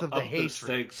depth of the hatred. The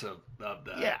stakes of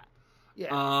that.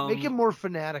 Yeah. Make him more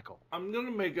fanatical. I'm going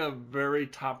to make a very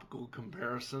topical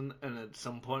comparison, and at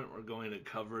some point we're going to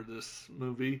cover this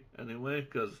movie anyway,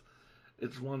 because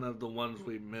it's one of the ones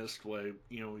we missed while,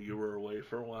 you were away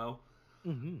for a while.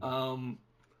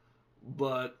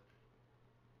 But,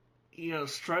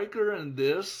 Stryker and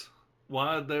this,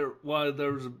 while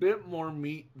there's a bit more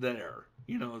meat there,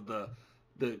 the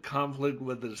conflict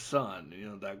with his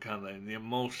son, that kind of thing, the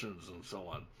emotions and so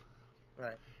on.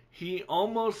 Right. He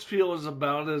almost feels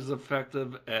about as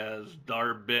effective as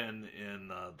Dar-Ben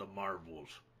in the Marvels.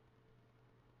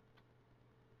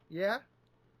 Yeah?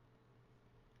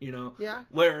 Yeah.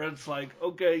 Where it's like,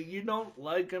 okay, you don't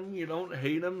like him, you don't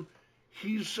hate him,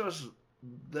 he's just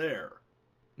there.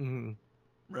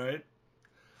 Right?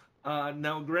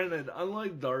 Now, granted,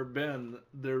 unlike Dar-Ben,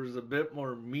 there's a bit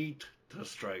more meat to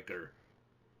Stryker.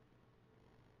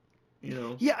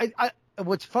 Yeah,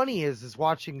 what's funny is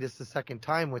watching this the second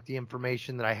time with the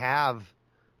information that I have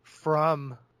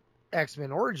from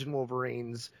X-Men Origin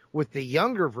Wolverines with the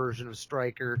younger version of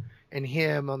Stryker and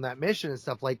him on that mission and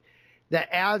stuff, like, that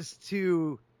adds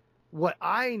to what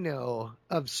I know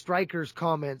of Stryker's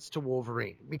comments to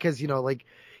Wolverine. Because,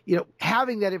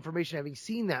 having that information, having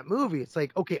seen that movie, it's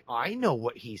like, okay, I know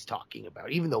what he's talking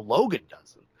about, even though Logan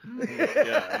doesn't.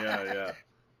 Yeah.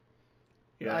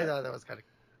 I thought that was kind of...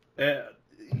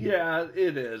 Yeah,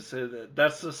 it is.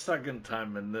 That's the second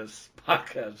time in this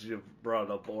podcast you've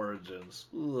brought up Origins.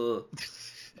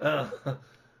 It's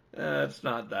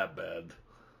not that bad.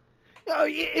 No,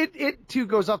 it too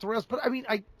goes off the rails. But I mean,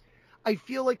 I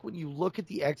feel like when you look at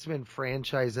the X-Men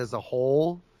franchise as a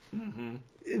whole,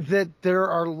 that there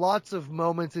are lots of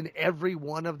moments in every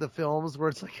one of the films where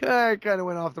it's like, I kind of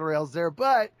went off the rails there,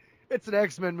 but it's an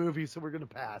X-Men movie, so we're going to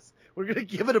pass. We're going to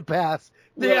give it a pass.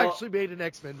 They actually made an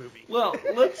X-Men movie. Well,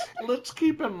 let's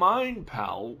keep in mind,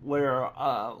 pal, where,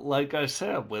 like I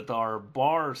said, with our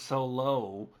bar so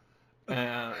low,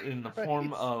 in the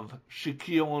form of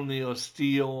Shaquille O'Neal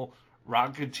Steel,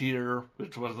 Rocketeer,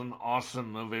 which was an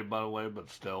awesome movie, by the way, but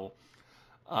still,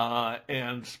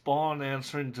 and Spawn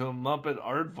answering to a Muppet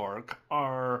Aardvark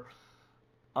are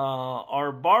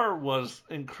our bar was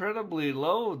incredibly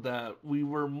low, that we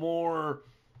were more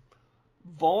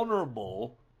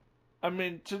vulnerable. I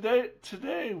mean,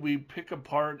 today we pick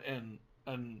apart and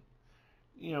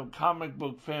comic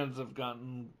book fans have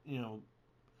gotten,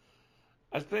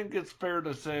 I think it's fair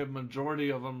to say a majority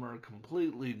of them are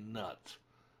completely nuts.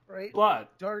 Right?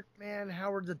 But Darkman,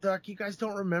 Howard the Duck, you guys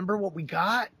don't remember what we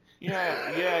got?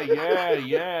 Yeah.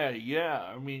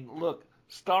 I mean, look,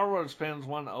 Star Wars fans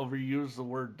want to overuse the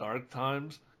word dark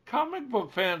times. Comic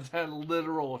book fans had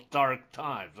literal dark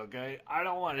times, okay? I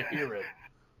don't want to hear it.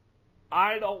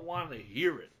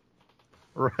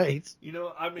 Right.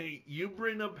 I mean, you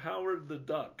bring up Howard the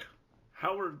Duck,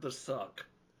 Howard the Suck.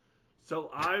 So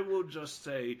I will just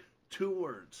say 2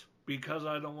 words, because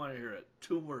I don't want to hear it.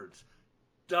 2 words.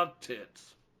 Duck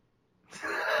tits.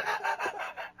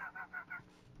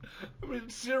 I mean,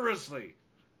 seriously.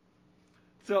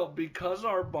 So, because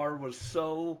our bar was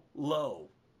so low,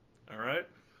 all right,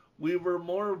 we were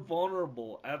more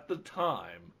vulnerable at the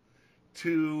time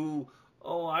to,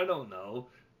 I don't know,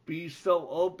 be so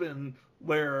open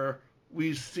where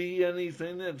we see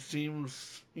anything that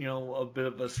seems, a bit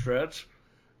of a stretch,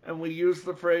 and we use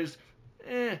the phrase,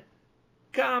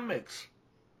 comics.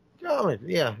 Comics,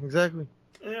 yeah, exactly.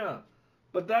 Yeah.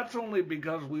 But that's only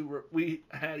because we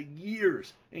had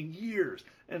years and years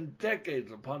and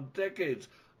decades upon decades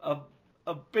of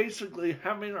basically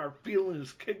having our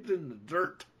feelings kicked in the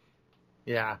dirt.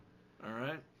 Yeah. All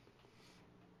right.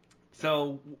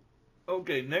 So,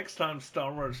 okay, next time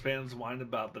Star Wars fans whine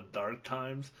about the dark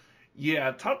times,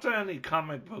 yeah, talk to any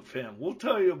comic book fan. We'll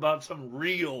tell you about some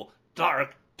real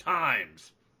dark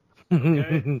times.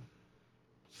 Okay?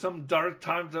 Some dark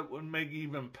times that would make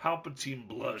even Palpatine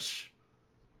blush.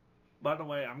 By the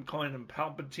way, I'm calling him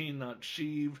Palpatine, not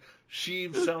Sheev.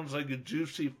 Sheev sounds like a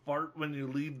juicy fart when you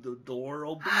leave the door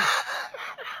open.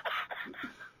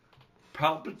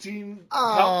 Palpatine.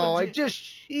 I just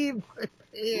sheeved my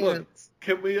pants. Look,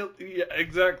 can we? Yeah,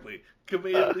 exactly. Can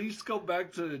we at least go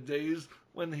back to the days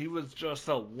when he was just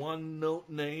a one-note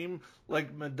name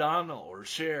like Madonna or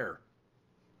Cher?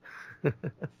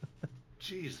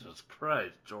 Jesus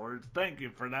Christ, George! Thank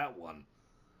you for that one.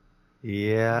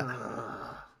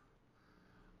 Yeah.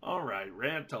 All right,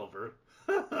 rant over.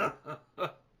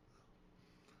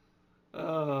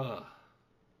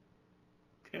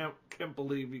 Can't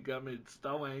believe you got me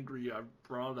so angry I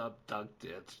brought up duck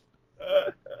tits.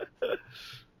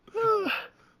 Well.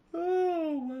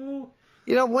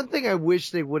 One thing I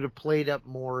wish they would have played up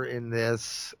more in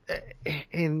this,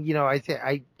 and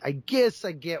I guess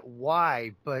I get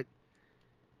why, but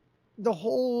the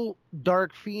whole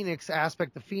Dark Phoenix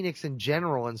aspect, the Phoenix in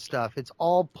general and stuff, it's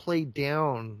all played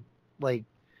down. Like,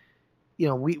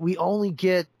 we only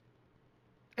get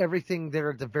everything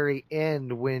there at the very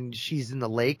end when she's in the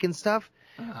lake and stuff.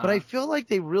 But I feel like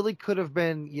they really could have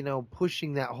been,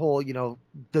 pushing that whole,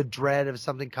 the dread of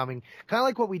something coming, kind of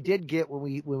like what we did get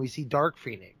when we see Dark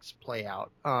Phoenix play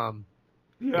out.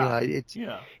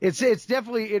 It's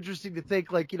definitely interesting to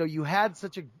think, like, you had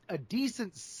such a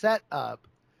decent setup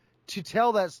to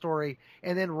tell that story,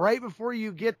 and then right before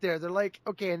you get there, they're like,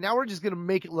 okay, and now we're just going to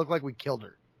make it look like we killed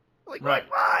her. Like, right.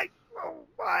 What? Oh,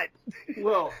 what?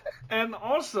 Well, and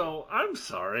also, I'm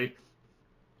sorry,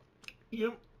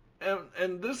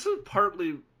 and this is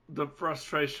partly the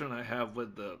frustration I have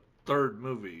with the third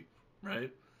movie,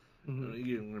 right? Mm-hmm.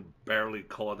 You can barely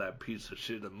call that piece of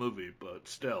shit a movie, but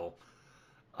still.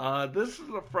 This is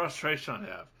the frustration I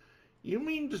have. You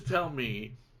mean to tell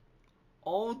me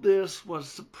all this was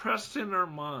suppressed in her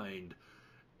mind,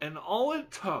 and all it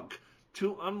took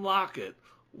to unlock it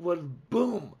was,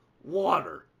 boom,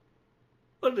 water?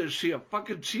 What is she, a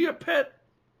fucking chia pet?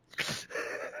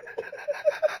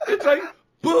 It's like,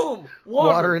 boom,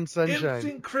 water and sunshine.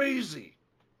 Instant crazy.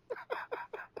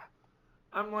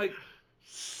 I'm like,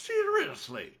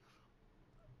 seriously,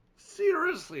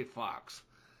 Fox.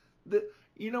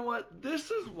 You know what? This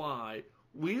is why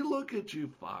we look at you,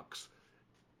 Fox,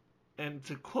 and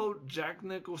to quote Jack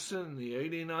Nicholson in the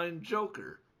 89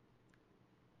 Joker,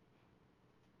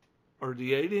 or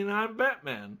the 89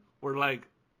 Batman, we're like,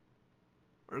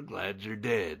 we're glad you're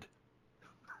dead.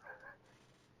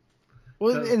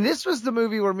 Well, and this was the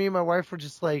movie where me and my wife were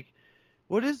just like,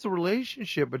 what is the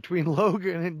relationship between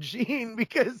Logan and Jean?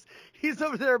 Because he's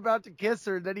over there about to kiss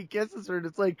her, and then he kisses her, and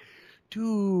it's like,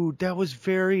 dude, that was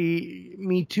very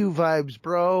Me Too vibes,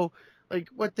 bro. Like,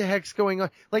 what the heck's going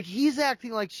on? Like, he's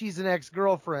acting like she's an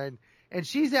ex-girlfriend, and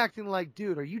she's acting like,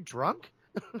 dude, are you drunk?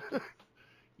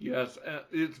 Yes,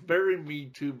 it's very Me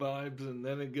Too vibes, and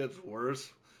then it gets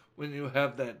worse when you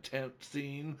have that tent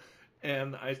scene,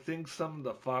 And I think some of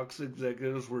the Fox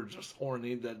executives were just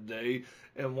horny that day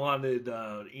and wanted,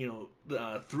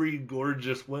 3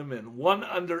 gorgeous women, one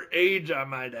underage, I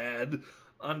might add,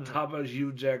 on top of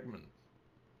Hugh Jackman.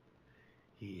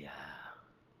 Yeah.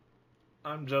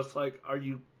 I'm just like, are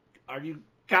you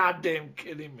goddamn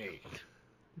kidding me?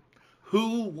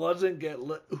 Who wasn't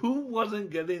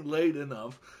getting laid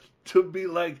enough to be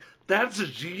like, that's a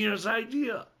genius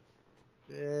idea?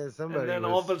 Yeah, And then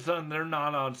all of a sudden they're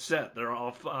not on set; they're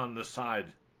off on the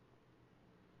side.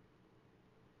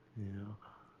 Yeah.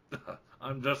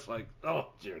 I'm just like, oh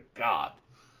dear God.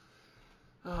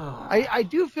 I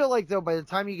do feel like, though, by the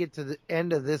time you get to the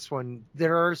end of this one,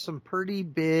 there are some pretty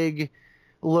big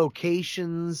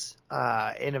locations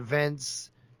and events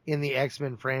in the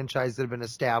X-Men franchise that have been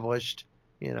established,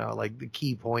 like the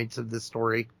key points of the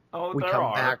story. Oh, we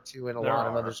come back to in a lot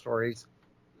of other stories.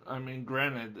 I mean,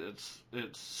 granted,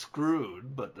 it's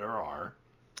screwed, but there are.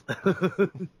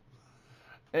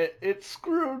 It's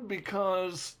screwed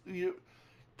because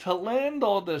to land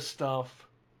all this stuff,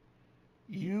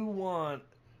 you want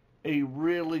a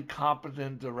really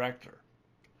competent director.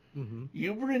 Mm-hmm.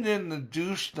 You bring in the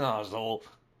douche nozzle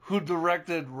who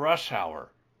directed Rush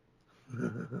Hour.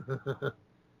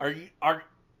 Are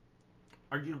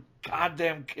you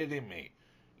goddamn kidding me?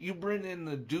 You bring in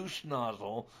the douche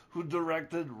nozzle who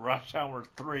directed Rush Hour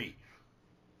 3.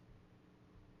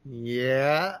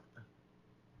 Yeah.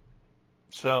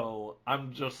 So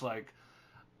I'm just like,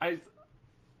 I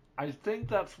think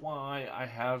that's why I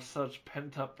have such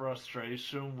pent up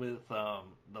frustration with the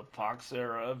Fox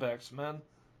era of X-Men.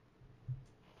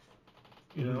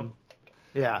 You know?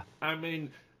 Yeah. I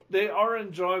mean, they are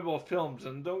enjoyable films,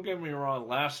 and don't get me wrong,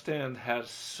 Last Stand has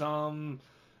some,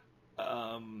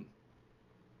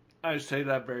 I say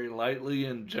that very lightly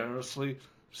and generously,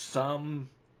 some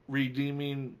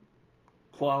redeeming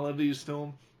qualities to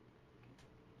them.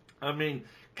 I mean,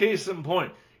 case in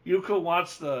point, you could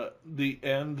watch the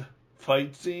end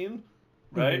fight scene,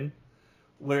 right?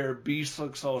 Mm-hmm. Where Beast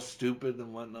looks all stupid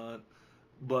and whatnot.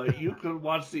 But you could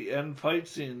watch the end fight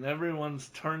scene, everyone's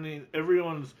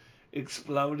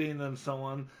exploding and so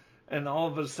on, and all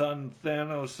of a sudden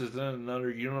Thanos is in another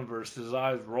universe, his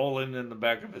eyes rolling in the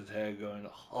back of his head going,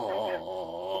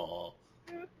 oh.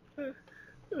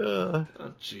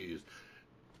 Jeez.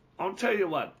 I'll tell you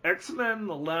what, X-Men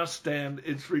The Last Stand,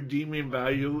 its redeeming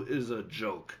value is a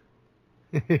joke.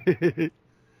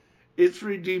 Its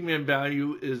redeeming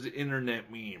value is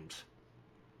internet memes.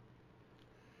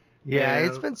 Yeah,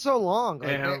 it's been so long.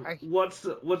 Like, and what's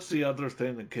the other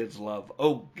thing the kids love?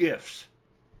 Oh, GIFs.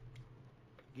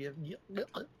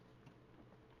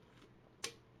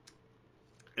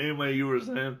 Anyway, you were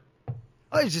saying?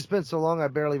 Oh, it's just been so long I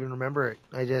barely even remember it.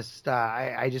 I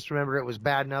just remember it was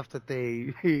bad enough that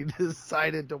they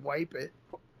decided to wipe it.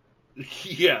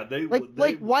 Yeah, they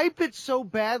wipe it so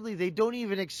badly they don't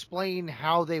even explain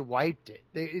how they wiped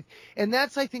it. And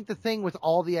that's, I think, the thing with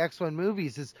all the X-Men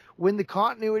movies is when the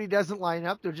continuity doesn't line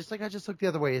up, they're just like, I just look the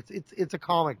other way. It's a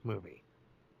comic movie.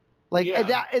 Like,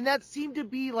 yeah. and that seemed to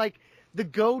be like the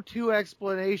go-to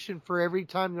explanation for every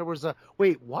time there was a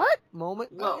wait, what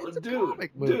moment. Well, it's a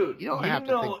comic movie. Dude, you don't have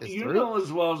to think this through. You know as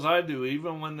well as I do,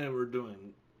 even when they were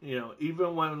doing.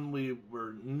 Even when we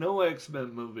were no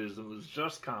X-Men movies, it was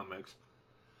just comics.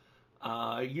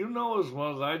 You know as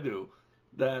well as I do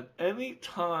that any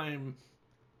time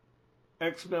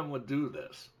X-Men would do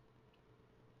this.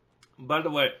 By the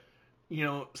way,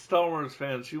 Star Wars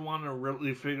fans, you want to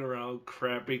really figure out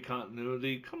crappy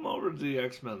continuity? Come over to the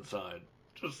X-Men side.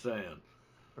 Just saying.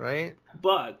 Right?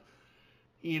 But,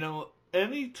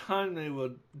 any time they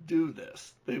would do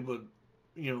this, they would,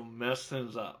 mess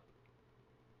things up.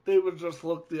 They would just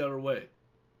look the other way.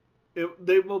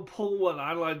 They will pull what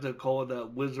I like to call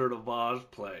that Wizard of Oz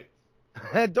play.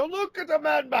 Don't look at the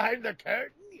man behind the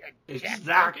curtain.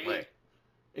 Exactly.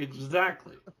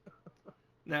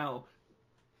 Now,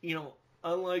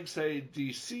 unlike, say,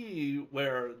 DC,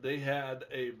 where they have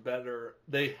a better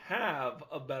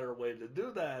way to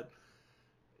do that,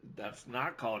 that's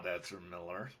not called Ezra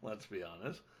Miller, let's be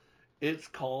honest. It's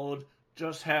called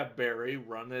just have Barry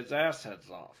run his assets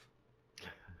off.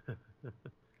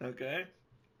 Okay?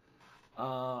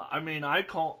 I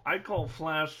call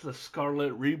Flash the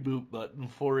Scarlet reboot button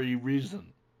for a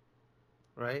reason.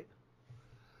 Right?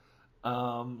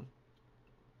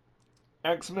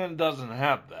 X-Men doesn't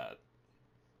have that.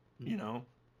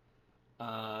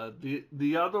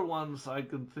 The other ones I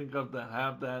can think of that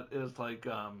have that is like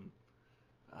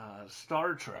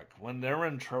Star Trek. When they're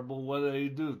in trouble, what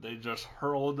do? They just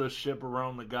hurl the ship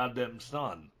around the goddamn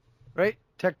sun. Right?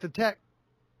 Tech to tech.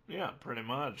 Yeah, pretty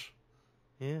much.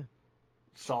 Yeah.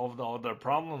 solved all their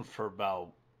problems for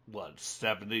about,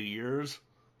 70 years?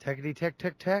 Techity tech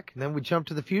tech tech. And then we jump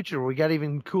to the future where we got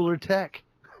even cooler tech.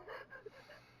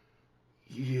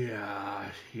 Yeah.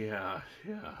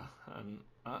 And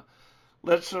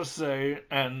let's just say,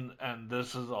 and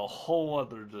this is a whole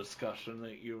other discussion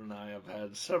that you and I have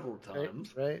had several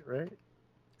times. Right.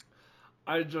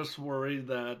 I just worry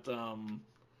that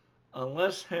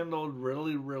unless handled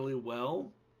really, really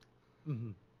well,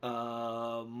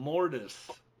 Mortis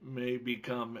may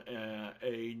become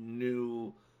a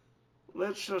new,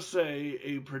 let's just say,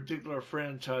 a particular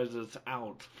franchise that's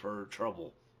out for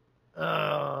trouble.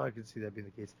 Oh, I can see that being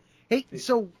the case. Hey,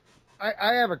 so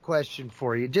I have a question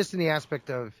for you, just in the aspect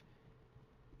of,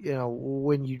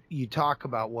 when you talk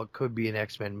about what could be an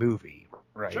X-Men movie,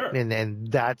 right? Sure.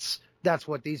 And that's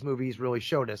what these movies really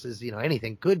showed us is,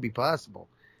 anything could be possible.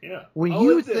 Yeah. When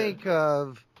you think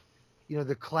of,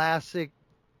 the classic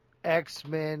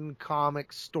X-Men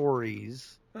comic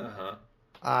stories,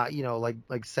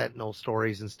 like Sentinel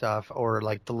stories and stuff, or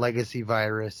like the Legacy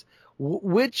Virus,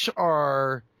 which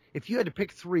are, if you had to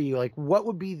pick three, like what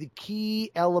would be the key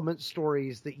element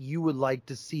stories that you would like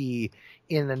to see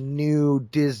in a new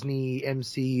Disney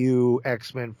MCU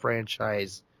X-Men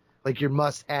franchise? Like your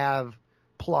must-have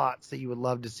plots that you would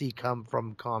love to see come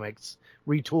from comics,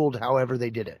 retooled however they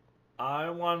did it.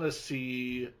 I want to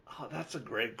see... Oh, that's a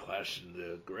great question,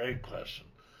 dude. Great question.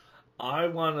 I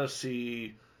want to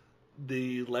see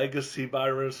the Legacy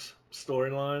Virus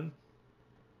storyline.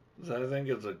 I think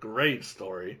it's a great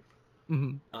story.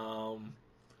 Mm-hmm.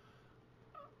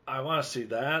 I want to see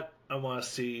that. I want to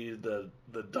see the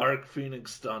Dark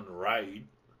Phoenix done right.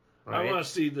 I want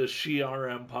to see the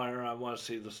Shi'ar Empire. I want to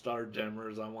see the Star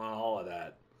Jammers. I want all of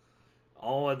that.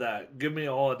 All of that. Give me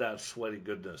all of that sweaty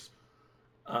goodness.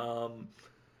 And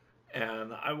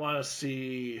I want to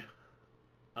see...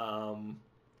 I'm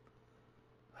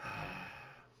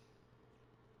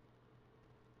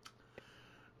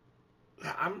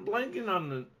blanking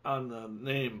on the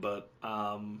name, but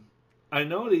I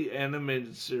know the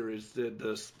animated series did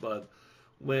this, but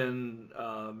when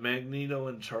Magneto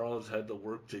and Charles had to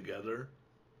work together,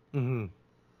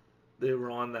 they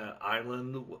were on that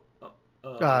island.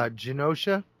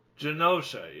 Genosha?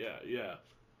 Genosha,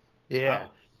 yeah.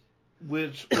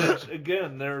 Which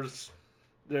again, there's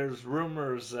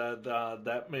rumors that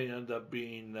that may end up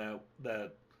being that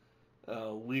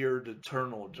weird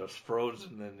Eternal just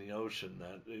frozen in the ocean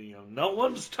that no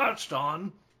one's touched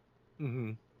on.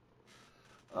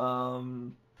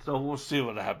 So we'll see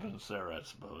what happens there, I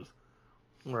suppose.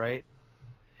 Right.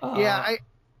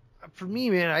 For me,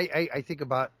 man, I think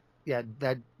about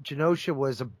that Genosha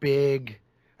was I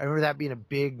remember that being a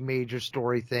big major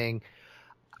story thing.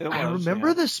 I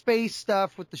remember the space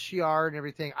stuff with the Shi'ar and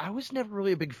everything. I was never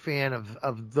really a big fan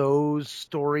of those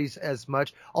stories as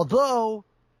much. Although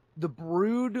the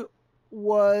Brood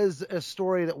was a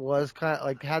story that was kind of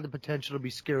like had the potential to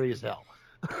be scary as hell.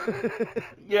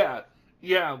 Yeah,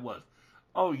 it was.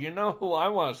 Oh, you know who I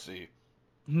want to see?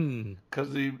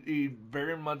 Because he'd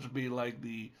very much be like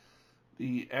the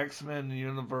X-Men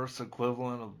universe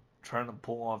equivalent of trying to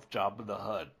pull off Jabba the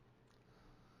Hutt.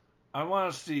 I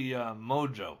want to see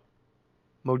Mojo.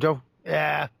 Mojo?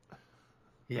 Yeah.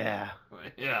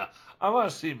 I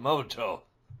want to see Mojo.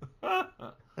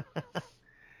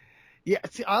 Yeah.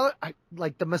 See, I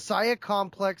like the Messiah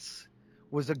Complex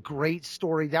was a great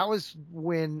story. That was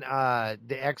when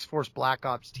the X-Force Black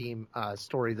Ops team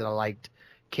story that I liked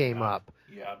came up.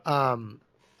 Yeah.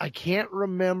 I can't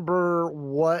remember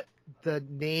what the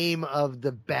name of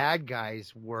the bad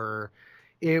guys were.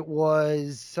 It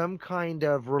was some kind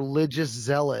of religious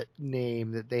zealot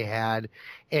name that they had,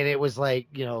 and it was like,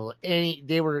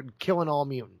 they were killing all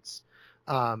mutants.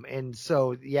 And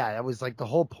so, that was like the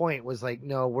whole point was like,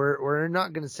 no, we're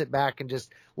not going to sit back and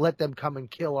just let them come and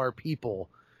kill our people.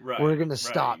 Right. We're going to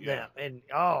stop them. And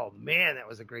oh man, that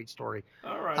was a great story.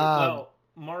 All right. Well,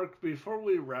 Mark, before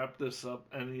we wrap this up,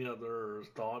 any other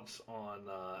thoughts on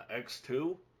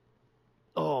X2?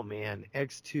 Oh man,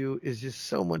 X2 is just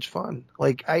so much fun.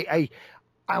 Like I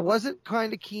wasn't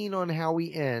kind of keen on how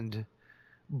we end,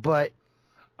 but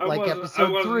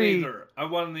episode 3, I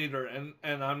wasn't either,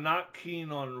 and I'm not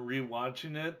keen on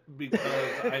rewatching it because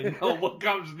I know what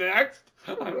comes next,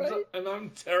 and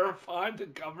I'm terrified to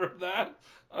cover that.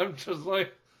 I'm just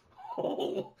like,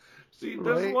 see,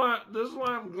 this is why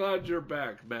I'm glad you're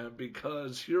back, man,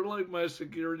 because you're like my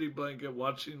security blanket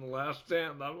watching The Last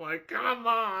Stand. I'm like, come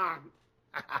on.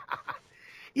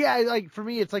 Yeah, like for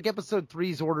me, it's like episode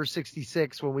 3's Order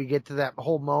 66 when we get to that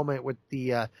whole moment with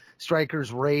the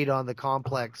Strikers raid on the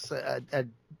complex at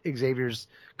Xavier's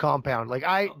compound. Like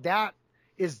that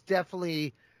is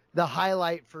definitely the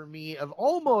highlight for me of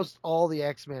almost all the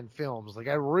X-Men films. Like,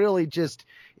 I really just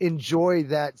enjoy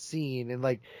that scene. And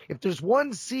like, if there's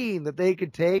one scene that they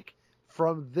could take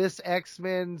from this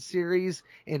X-Men series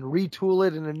and retool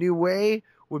it in a new way,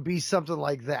 would be something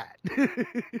like that.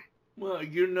 Well,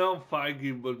 you know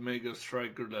Feige would make a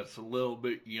Stryker that's a little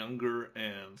bit younger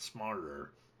and smarter.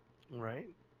 Right.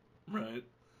 Right?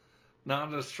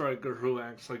 Not a Stryker who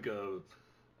acts like a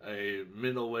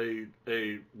middle-aged,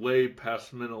 a way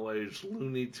past middle-aged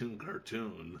Looney Tune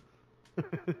cartoon.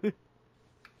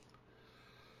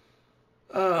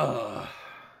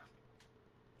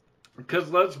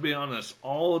 Because let's be honest,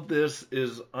 all of this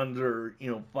is under,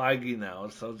 Feige now,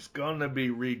 so it's going to be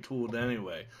retooled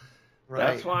anyway. Right.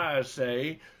 That's why I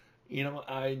say,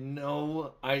 I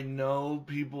know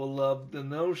people love the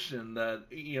notion that,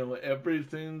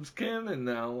 everything's canon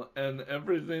now, and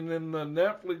everything in the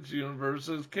Netflix universe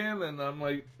is canon. I'm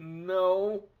like,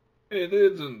 no, it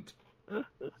isn't.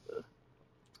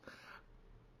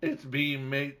 It's being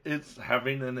made, it's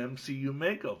having an MCU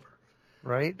makeover.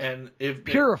 Right? And if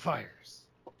Purifiers.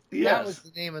 Yes. That was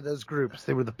the name of those groups.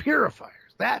 They were the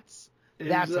Purifiers. That's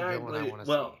exactly. A villain I want to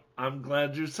see. I'm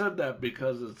glad you said that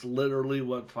because it's literally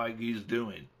what Feige's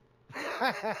doing.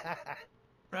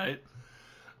 Right?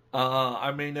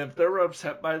 I mean, if they're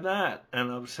upset by that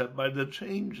and upset by the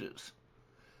changes,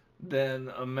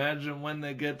 then imagine when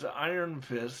they get to Iron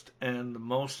Fist and the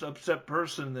most upset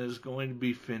person is going to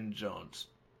be Finn Jones.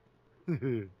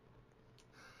 And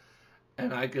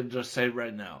I can just say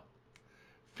right now,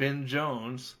 Finn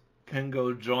Jones can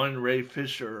go join Ray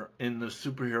Fisher in the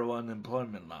superhero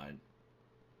unemployment line.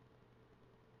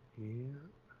 Yeah.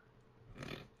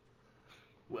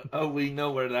 Oh, we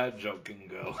know where that joke can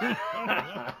go.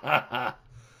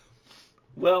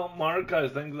 Well, Mark, I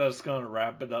think that's going to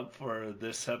wrap it up for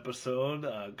this episode,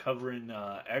 covering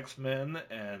X-Men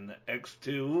and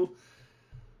X2,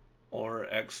 or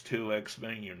X2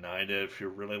 X-Men United, if you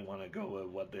really want to go with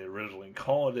what they originally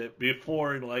called it,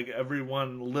 before, like,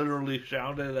 everyone literally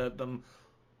shouted at them,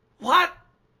 "What?"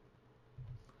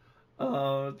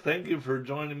 Thank you for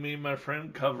joining me, my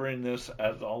friend, covering this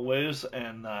as always.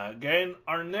 And again,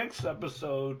 our next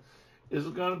episode is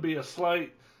going to be a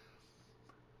slight,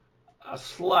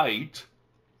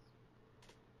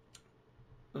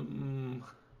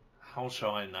 how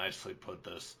shall I nicely put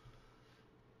this?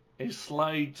 A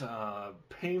slight,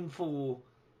 painful,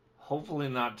 hopefully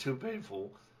not too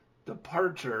painful,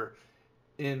 departure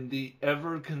in the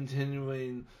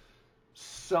ever-continuing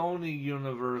Sony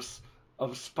universe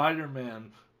of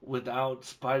Spider-Man without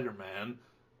Spider-Man,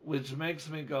 which makes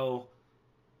me go,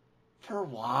 for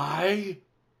why?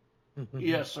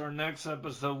 Yes, our next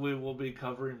episode we will be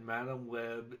covering Madam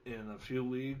Web in a few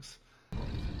weeks.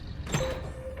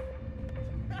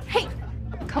 Hey,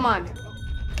 come on,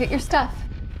 get your stuff.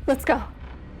 Let's go.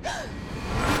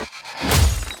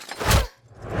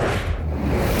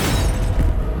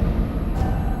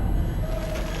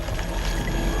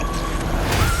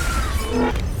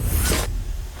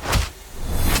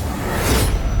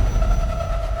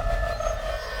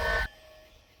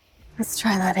 Let's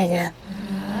try that again.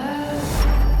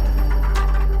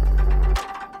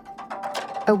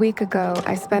 A week ago,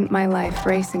 I spent my life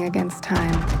racing against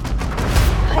time.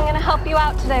 I'm gonna help you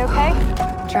out today, okay?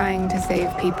 Trying to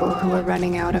save people who were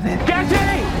running out of it. Jackie!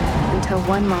 Until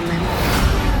one moment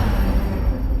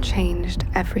changed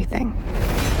everything.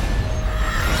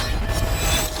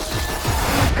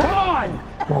 Come on!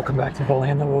 Welcome back to the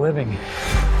land of the living.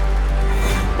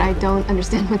 I don't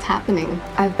understand what's happening.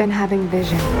 I've been having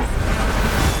visions.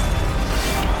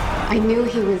 I knew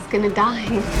he was gonna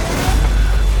die.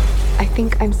 I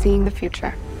think I'm seeing the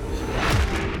future.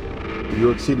 New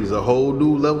York City's a whole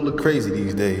new level of crazy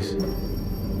these days.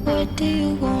 What do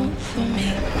you want from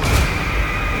me?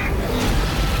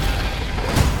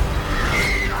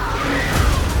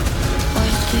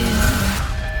 What do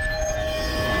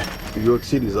you New York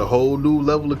City's a whole new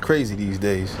level of crazy these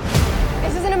days.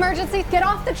 This is an emergency. Get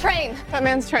off the train. That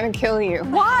man's trying to kill you.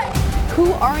 What?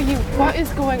 Who are you? What is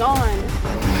going on?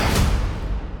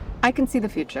 I can see the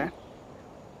future.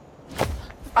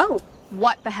 Oh,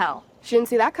 what the hell? She didn't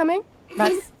see that coming?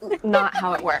 That's not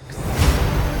how it works.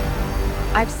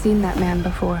 I've seen that man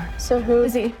before. So who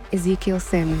is he? Ezekiel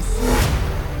Sims.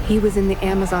 He was in the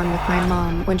Amazon with my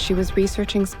mom when she was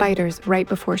researching spiders right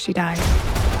before she died.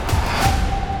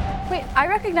 Wait, I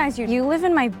recognize you. You live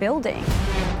in my building.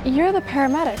 You're the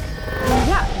paramedic.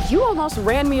 Yeah, you almost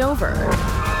ran me over.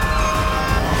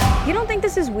 You don't think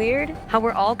this is weird? How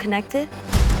we're all connected?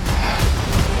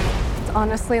 It's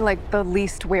honestly like the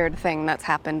least weird thing that's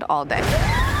happened all day.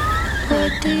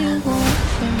 What do you want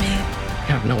from me?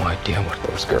 You have no idea what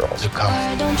those girls have come.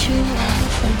 Why don't you run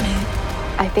from me?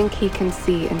 I think he can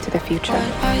see into the future.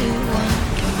 What are you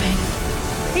wondering?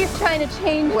 He's trying to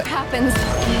change what happens.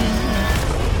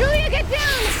 Julia, get down!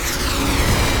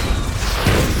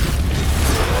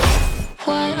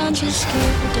 Why aren't you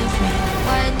scared of me?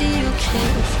 Why do you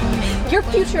care for me? Your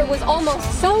future was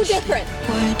almost so different.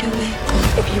 Where do we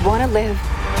go? If you want to live,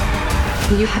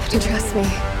 you have to trust me.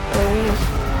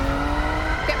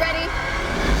 Get ready.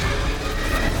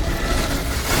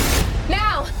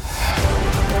 Now!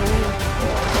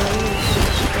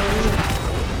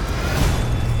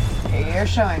 You're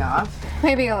showing off.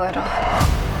 Maybe a little.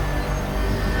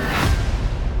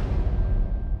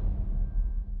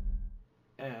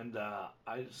 And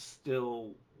I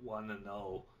still want to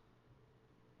know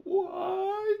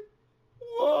why.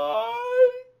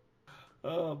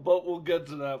 But we'll get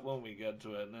to that when we get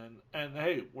to it. And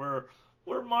hey, we're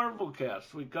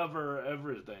Marvelcast. We cover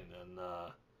everything, and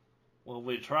well,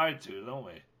 we try to, don't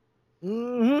we?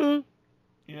 Mm-hmm.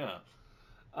 Yeah.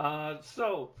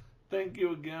 So thank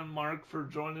you again, Mark, for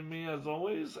joining me as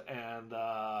always, and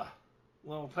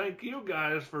well, thank you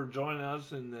guys for joining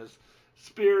us in this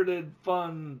spirited,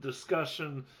 fun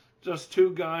discussion. Just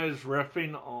two guys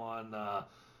riffing on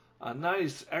a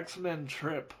nice X-Men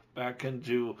trip back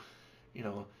into,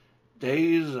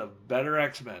 days of better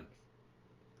X-Men.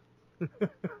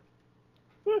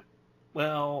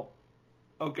 Well,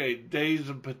 okay, days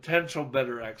of potential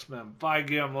better X-Men.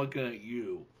 Feige, I'm looking at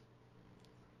you.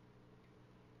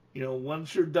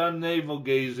 Once you're done navel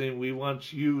gazing, we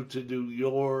want you to do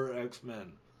your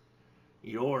X-Men.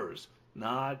 Yours.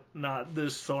 Not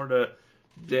this sort of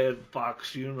dead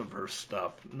Fox Universe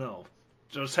stuff. No.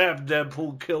 Just have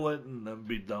Deadpool kill it and then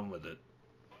be done with it.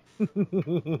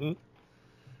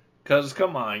 Because,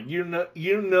 come on, you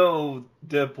know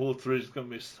Deadpool 3 is going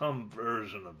to be some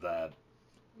version of that.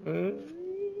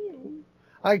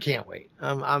 I can't wait.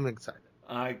 I'm excited.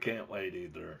 I can't wait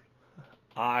either.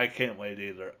 I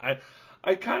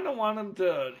kind of want him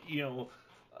to,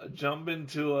 jump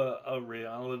into a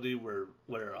reality where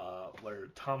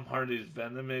Tom Hardy's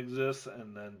Venom exists,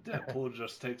 and then Deadpool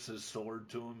just takes his sword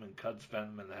to him and cuts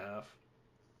Venom in half.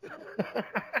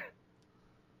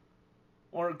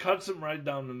 Or cuts him right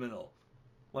down the middle.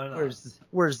 Why not?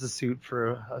 Where's the suit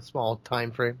for a small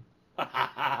time frame?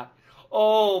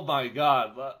 Oh my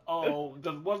God! Oh,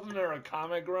 wasn't there a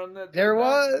comic run that? There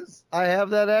was. I have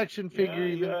that action figure.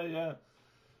 Yeah.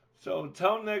 So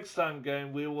till next time,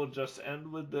 gang, we will just end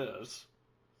with this: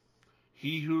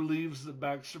 he who leaves the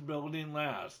Baxter Building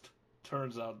last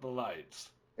turns out the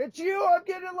lights. It's you. I'm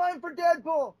getting in line for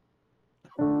Deadpool.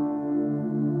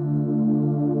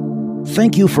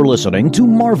 Thank you for listening to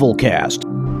Marvelcast,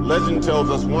 Legend tells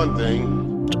us one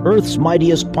thing, Earth's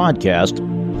mightiest podcast.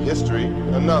 history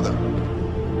another.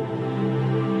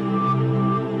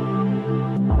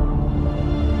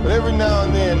 But every now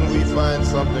and then we find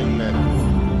something that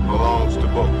belongs to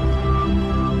both.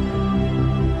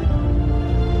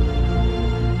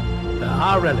 There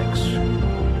are relics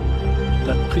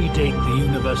that predate the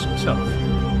universe itself.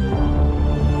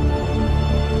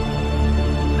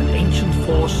 An ancient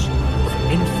force of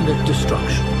infinite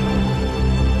destruction.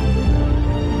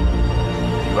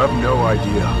 You have no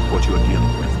idea what you are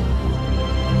dealing with.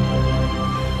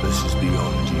 This is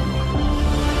beyond you.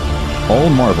 All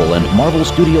Marvel and Marvel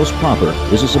Studios proper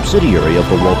is a subsidiary of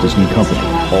the Walt Disney Company.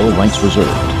 All rights reserved.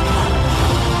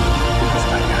 Because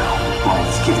by now,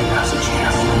 Marvel's giving us a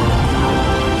chance.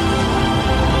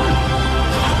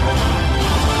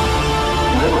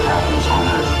 Whatever happens on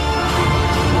Earth,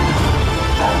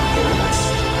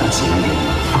 that's the ending.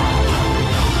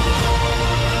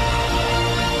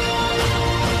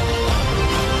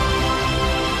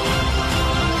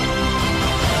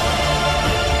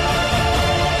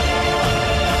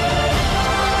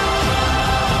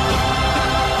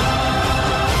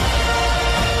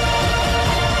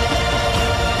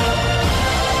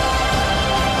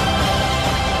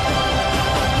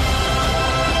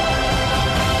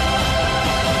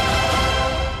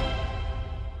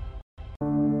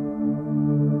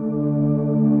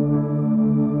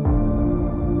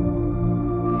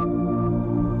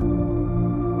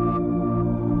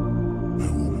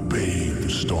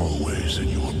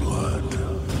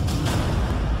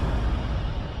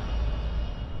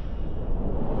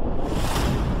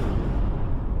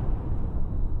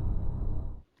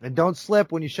 And don't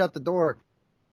slip when you shut the door.